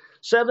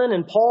 7,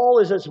 and Paul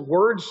is this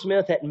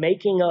wordsmith at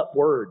making up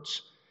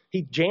words.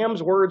 He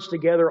jams words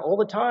together all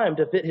the time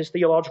to fit his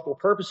theological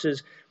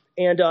purposes,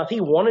 and if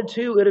he wanted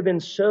to, it would have been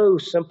so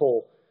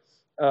simple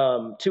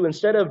to,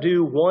 instead of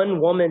do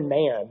one-woman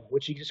man,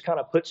 which he just kind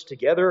of puts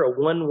together, a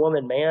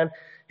one-woman man,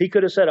 he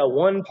could have said a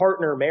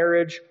one-partner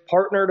marriage,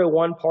 partner to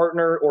one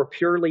partner, or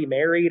purely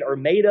married, or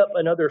made up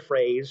another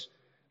phrase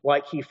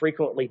like he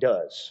frequently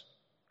does.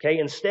 Okay,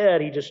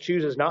 instead, he just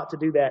chooses not to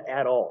do that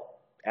at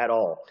all.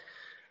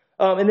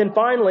 And then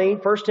finally,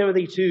 1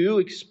 Timothy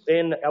 2,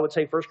 and I would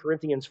say 1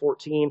 Corinthians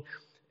 14,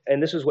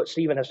 and this is what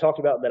Stephen has talked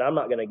about that I'm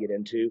not going to get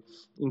into. You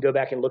can go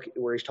back and look at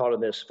where he's taught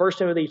on this. 1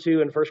 Timothy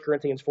 2 and 1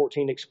 Corinthians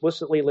 14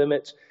 explicitly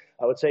limits,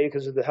 I would say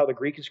because of how the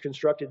Greek is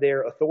constructed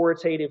there,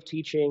 authoritative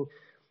teaching,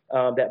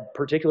 that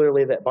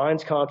particularly that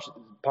binds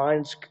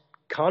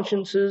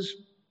consciences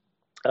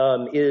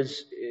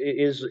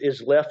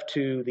is left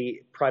to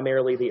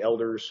primarily the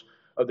elders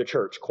of the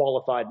church,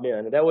 qualified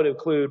men. And that would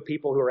include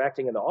people who are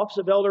acting in the office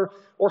of elder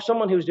or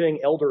someone who's doing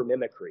elder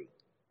mimicry,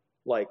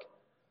 like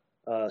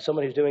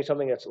someone who's doing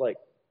something that's like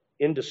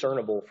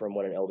indiscernible from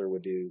what an elder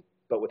would do,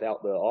 but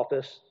without the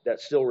office.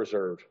 That's still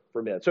reserved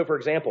for men. So, for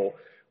example,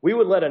 we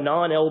would let a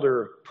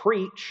non-elder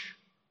preach,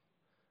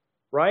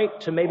 right,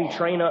 to maybe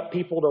train up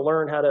people to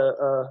learn how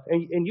to,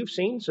 and you've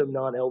seen some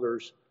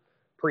non-elders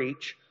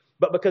preach,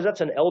 but because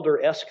that's an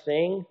elder-esque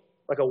thing,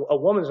 like a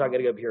woman's not going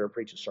to go up here and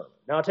preach a sermon.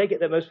 Now, I take it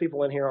that most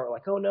people in here aren't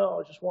like, oh, no,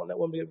 I just want that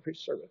woman to go preach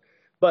a sermon.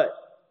 But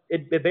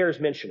it bears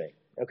mentioning,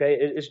 okay?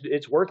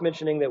 It's worth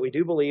mentioning that we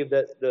do believe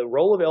that the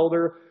role of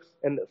elder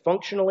and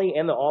functionally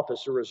and the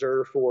office are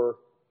reserved for,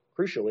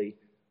 crucially,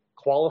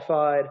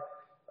 qualified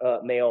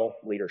male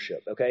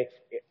leadership, okay?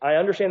 I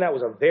understand that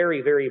was a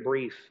very, very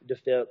brief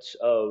defense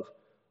of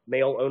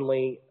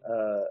male-only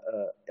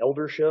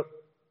eldership.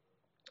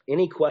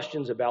 Any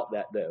questions about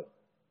that, though?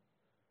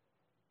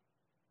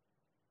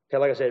 Okay,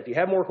 like I said, if you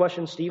have more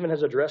questions, Stephen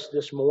has addressed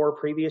this more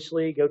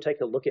previously. Go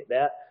take a look at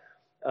that.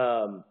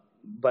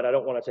 But I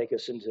don't want to take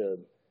us into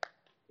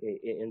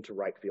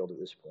right field at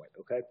this point,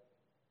 okay?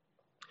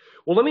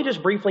 Well, let me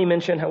just briefly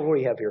mention, what do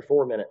we have here?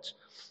 4 minutes.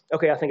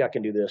 Okay, I think I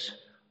can do this.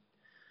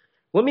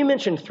 Let me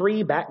mention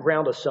 3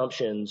 background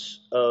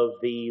assumptions of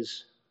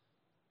these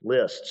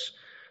lists.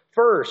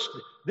 First,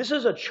 this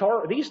is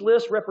these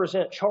lists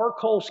represent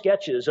charcoal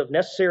sketches of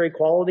necessary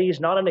qualities,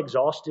 not an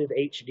exhaustive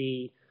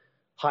HD,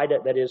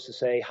 that is to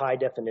say, high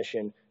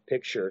definition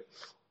picture.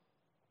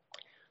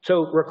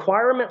 So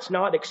requirements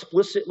not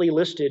explicitly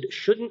listed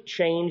shouldn't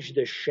change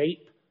the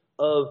shape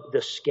of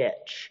the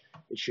sketch.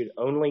 It should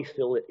only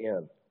fill it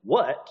in.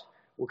 What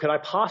could I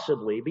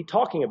possibly be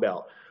talking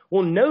about?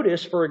 Well,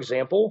 notice, for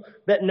example,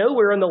 that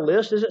nowhere in the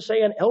list does it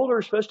say an elder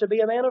is supposed to be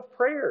a man of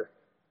prayer.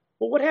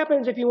 Well, what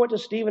happens if you went to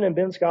Stephen and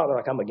Ben Scott and they're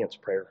like, I'm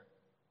against prayer.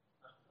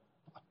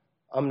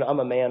 I'm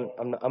a man,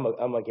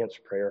 I'm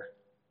against prayer.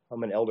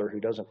 I'm an elder who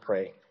doesn't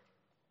pray.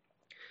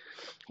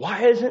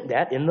 Why isn't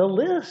that in the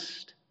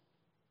list?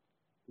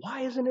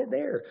 Why isn't it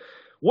there?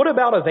 What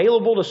about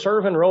available to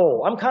serve and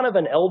roll? I'm kind of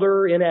an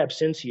elder in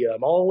absentia.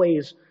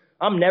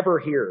 I'm never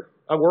here.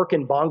 I work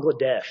in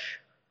Bangladesh.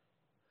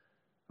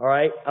 All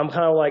right? I'm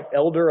kind of like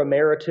elder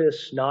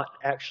emeritus, not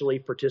actually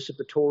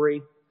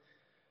participatory.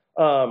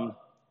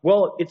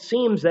 Well, it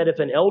seems that if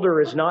an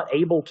elder is not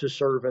able to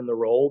serve in the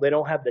role, they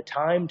don't have the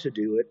time to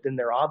do it, then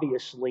they're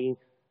obviously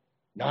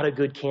not a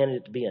good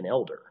candidate to be an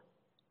elder.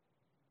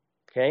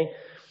 Okay?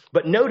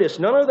 But notice,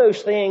 none of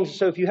those things,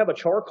 so if you have a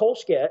charcoal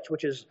sketch,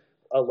 which is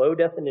a low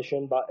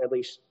definition, at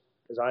least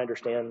as I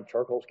understand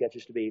charcoal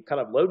sketches to be,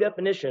 kind of low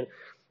definition,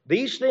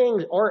 these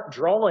things aren't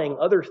drawing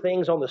other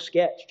things on the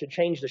sketch to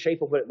change the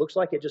shape of what it looks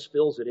like. It just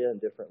fills it in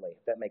differently,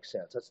 if that makes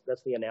sense.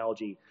 That's the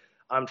analogy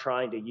I'm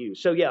trying to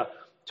use. So yeah,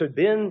 to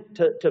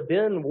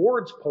Ben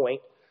Ward's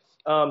point,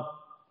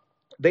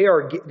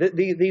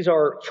 these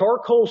are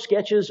charcoal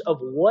sketches of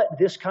what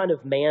this kind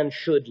of man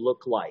should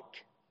look like.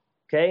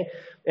 Okay?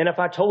 And if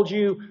I told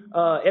you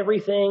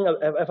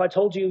if I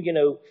told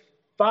you,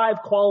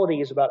 5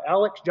 qualities about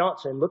Alex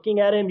Johnson, looking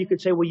at him, you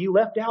could say, well, you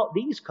left out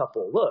these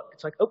couple. Look,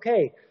 it's like,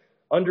 okay,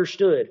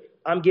 understood.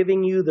 I'm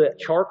giving you the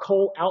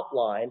charcoal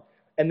outline,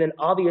 and then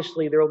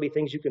obviously there will be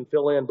things you can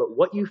fill in, but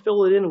what you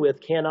fill it in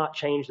with cannot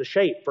change the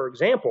shape. For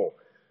example,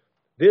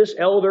 this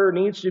elder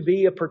needs to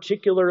be a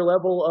particular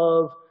level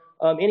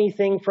of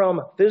anything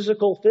from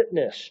physical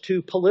fitness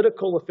to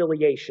political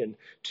affiliation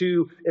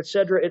to et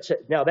cetera, et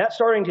cetera. Now, that's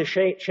starting to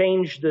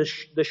change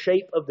the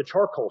shape of the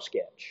charcoal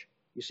sketch.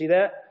 You see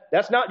that?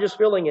 That's not just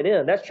filling it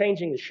in. That's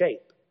changing the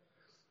shape.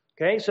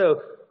 Okay,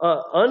 so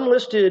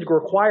unlisted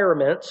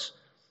requirements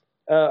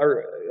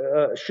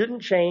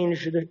shouldn't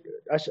change.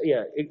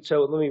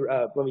 So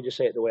let me just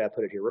say it the way I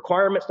put it here.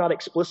 Requirements not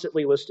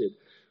explicitly listed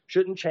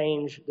shouldn't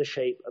change the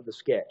shape of the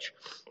sketch.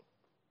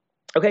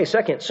 Okay,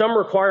 second, some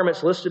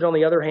requirements listed, on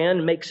the other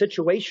hand, make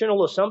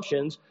situational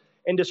assumptions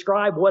and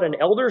describe what an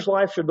elder's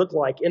life should look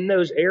like in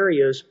those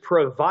areas,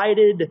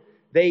 provided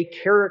they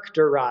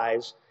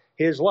characterize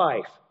his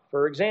life.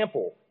 For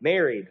example,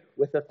 married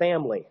with a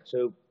family.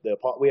 So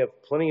we have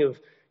plenty of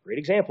great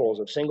examples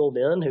of single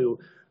men who,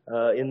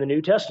 in the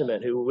New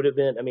Testament, who would have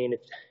been,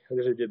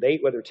 there's a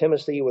debate whether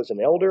Timothy was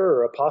an elder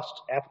or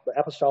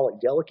apostolic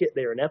delegate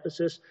there in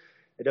Ephesus.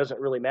 It doesn't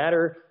really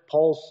matter.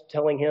 Paul's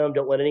telling him,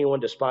 don't let anyone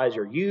despise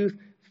your youth.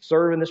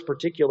 Serve in this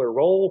particular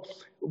role.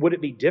 Would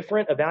it be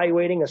different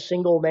evaluating a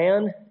single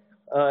man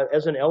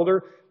as an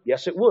elder?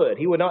 Yes, it would.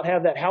 He would not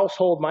have that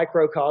household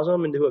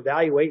microcosm and to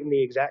evaluate in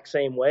the exact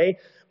same way.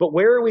 But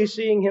where are we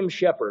seeing him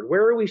shepherd?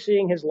 Where are we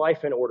seeing his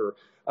life in order?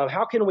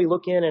 How can we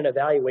look in and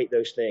evaluate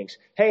those things?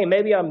 Hey,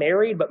 maybe I'm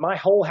married, but my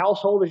whole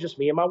household is just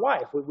me and my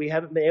wife. We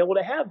haven't been able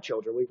to have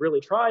children. We've really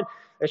tried.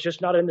 It's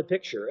just not in the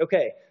picture.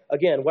 Okay,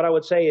 again, what I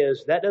would say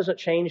is that doesn't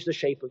change the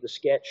shape of the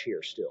sketch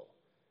here still.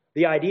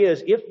 The idea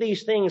is if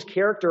these things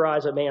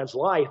characterize a man's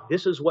life,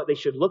 this is what they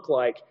should look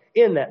like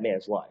in that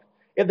man's life.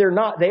 If they're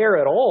not there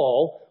at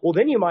all, well,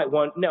 then you might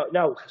want,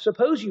 no,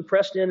 suppose you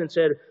pressed in and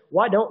said,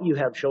 why don't you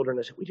have children?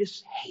 I said, we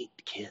just hate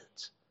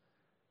kids.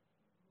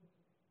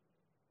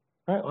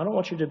 All right, I don't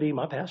want you to be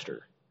my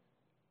pastor.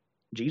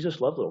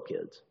 Jesus loved little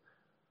kids.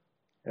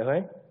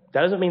 Okay?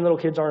 That doesn't mean little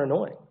kids aren't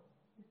annoying.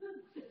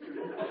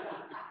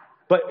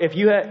 But if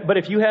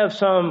you have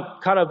some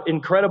kind of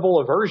incredible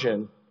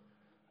aversion,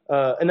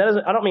 and that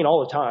doesn't, I don't mean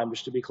all the time,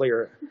 just to be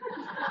clear.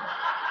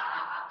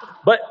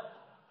 But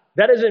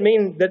that doesn't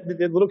mean that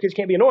the little kids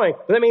can't be annoying.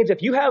 But that means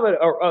if you have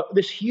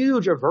this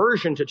huge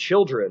aversion to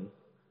children,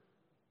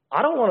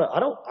 I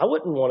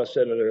wouldn't want to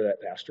sit under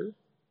that pastor.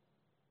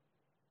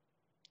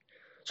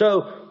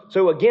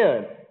 So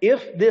again,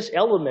 if this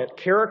element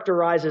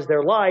characterizes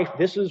their life,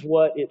 this is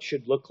what it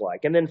should look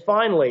like. And then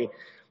finally,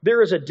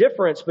 there is a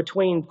difference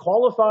between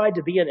qualified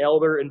to be an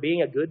elder and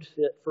being a good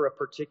fit for a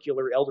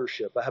particular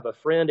eldership. I have a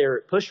friend,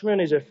 Eric Pushman,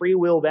 who's a Free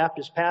Will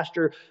Baptist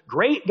pastor.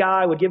 Great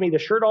guy, would give me the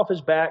shirt off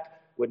his back,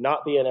 would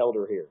not be an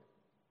elder here.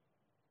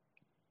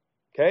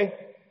 Okay?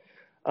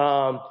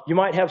 You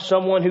might have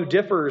someone who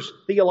differs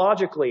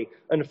theologically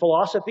in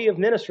philosophy of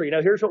ministry.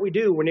 Now, here's what we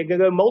do. We're going to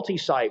go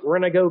multi-site. We're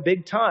going to go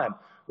big time,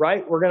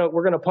 right? We're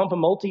going to pump a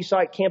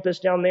multi-site campus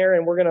down there,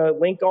 and we're going to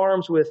link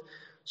arms with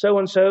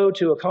so-and-so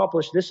to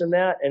accomplish this and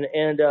that,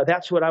 and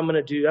that's what I'm going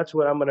to do. That's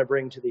what I'm going to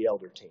bring to the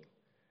elder team.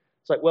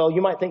 It's like, well,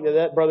 you might think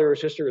that brother or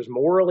sister is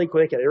morally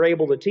quick, and they're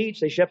able to teach.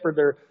 They shepherd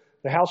their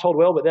household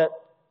well, but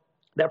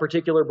that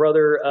particular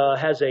brother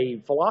has a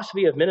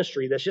philosophy of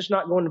ministry that's just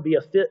not going to be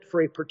a fit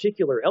for a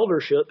particular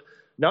eldership,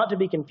 not to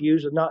be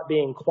confused with not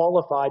being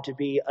qualified to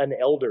be an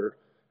elder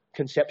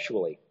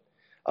conceptually.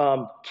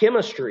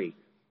 Chemistry.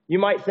 You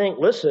might think,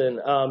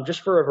 listen,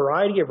 just for a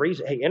variety of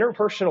reasons, hey,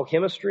 interpersonal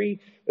chemistry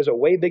is a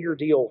way bigger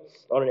deal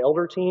on an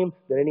elder team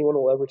than anyone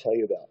will ever tell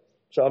you about.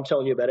 So I'm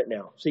telling you about it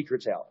now.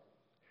 Secret's out.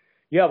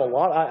 You have a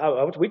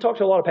lot. We talk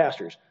to a lot of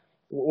pastors.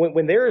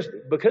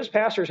 Because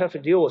pastors have to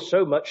deal with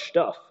so much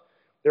stuff,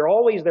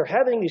 they're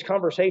having these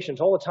conversations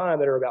all the time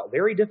that are about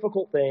very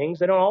difficult things.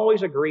 They don't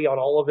always agree on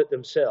all of it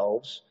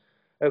themselves,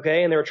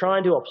 okay? And they're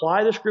trying to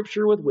apply the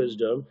Scripture with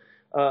wisdom.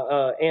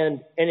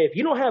 And if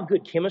you don't have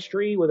good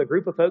chemistry with a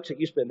group of folks that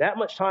you spend that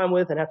much time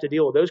with and have to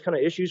deal with those kind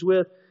of issues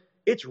with,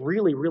 it's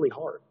really, really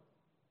hard.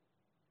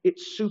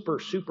 It's super,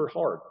 super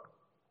hard.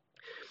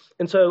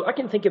 And so I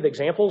can think of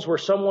examples where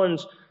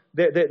someone's,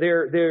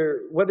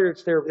 whether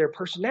it's their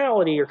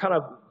personality or kind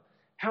of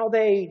how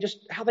they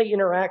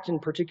interact in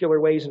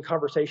particular ways in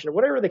conversation, or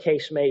whatever the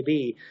case may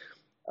be,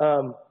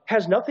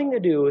 has nothing to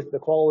do with the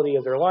quality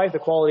of their life, the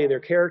quality of their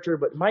character,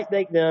 but might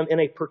make them in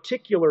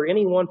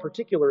any one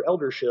particular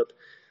eldership,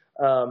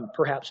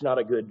 perhaps not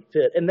a good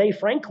fit. And they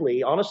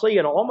frankly, honestly,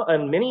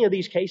 in many of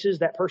these cases,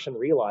 that person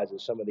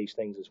realizes some of these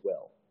things as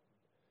well.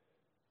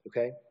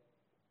 Okay?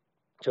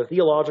 So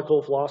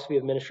theological, philosophy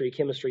of ministry,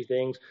 chemistry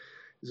things,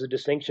 is a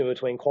distinction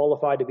between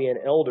qualified to be an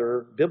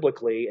elder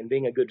biblically and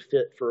being a good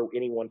fit for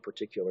any one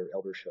particular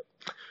eldership.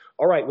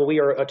 All right, well, we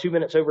are 2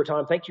 minutes over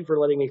time. Thank you for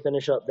letting me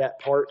finish up that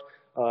part.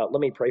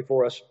 Let me pray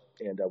for us,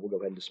 and we'll go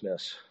ahead and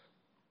dismiss.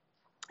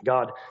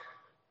 God,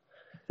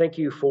 thank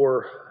you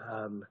for,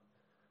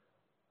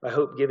 I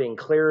hope, giving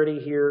clarity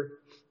here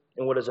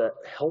in what is a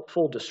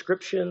helpful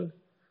description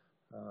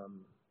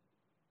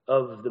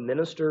of the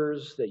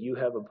ministers that you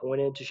have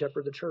appointed to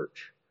shepherd the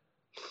church.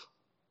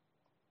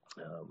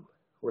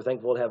 We're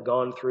thankful to have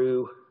gone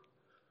through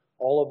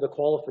all of the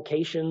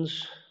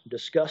qualifications,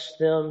 discussed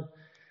them.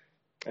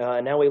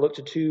 Now we look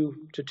to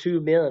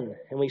two men,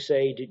 and we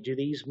say, do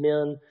these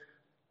men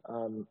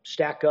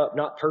stack up,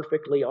 not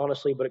perfectly,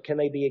 honestly, but can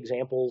they be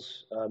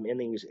examples in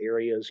these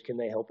areas? Can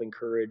they help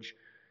encourage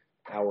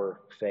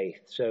our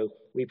faith? So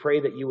we pray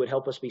that you would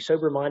help us be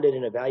sober-minded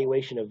in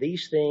evaluation of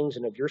these things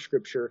and of your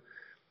Scripture.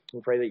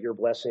 We pray that your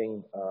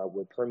blessing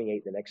would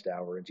permeate the next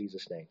hour. In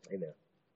Jesus' name, amen.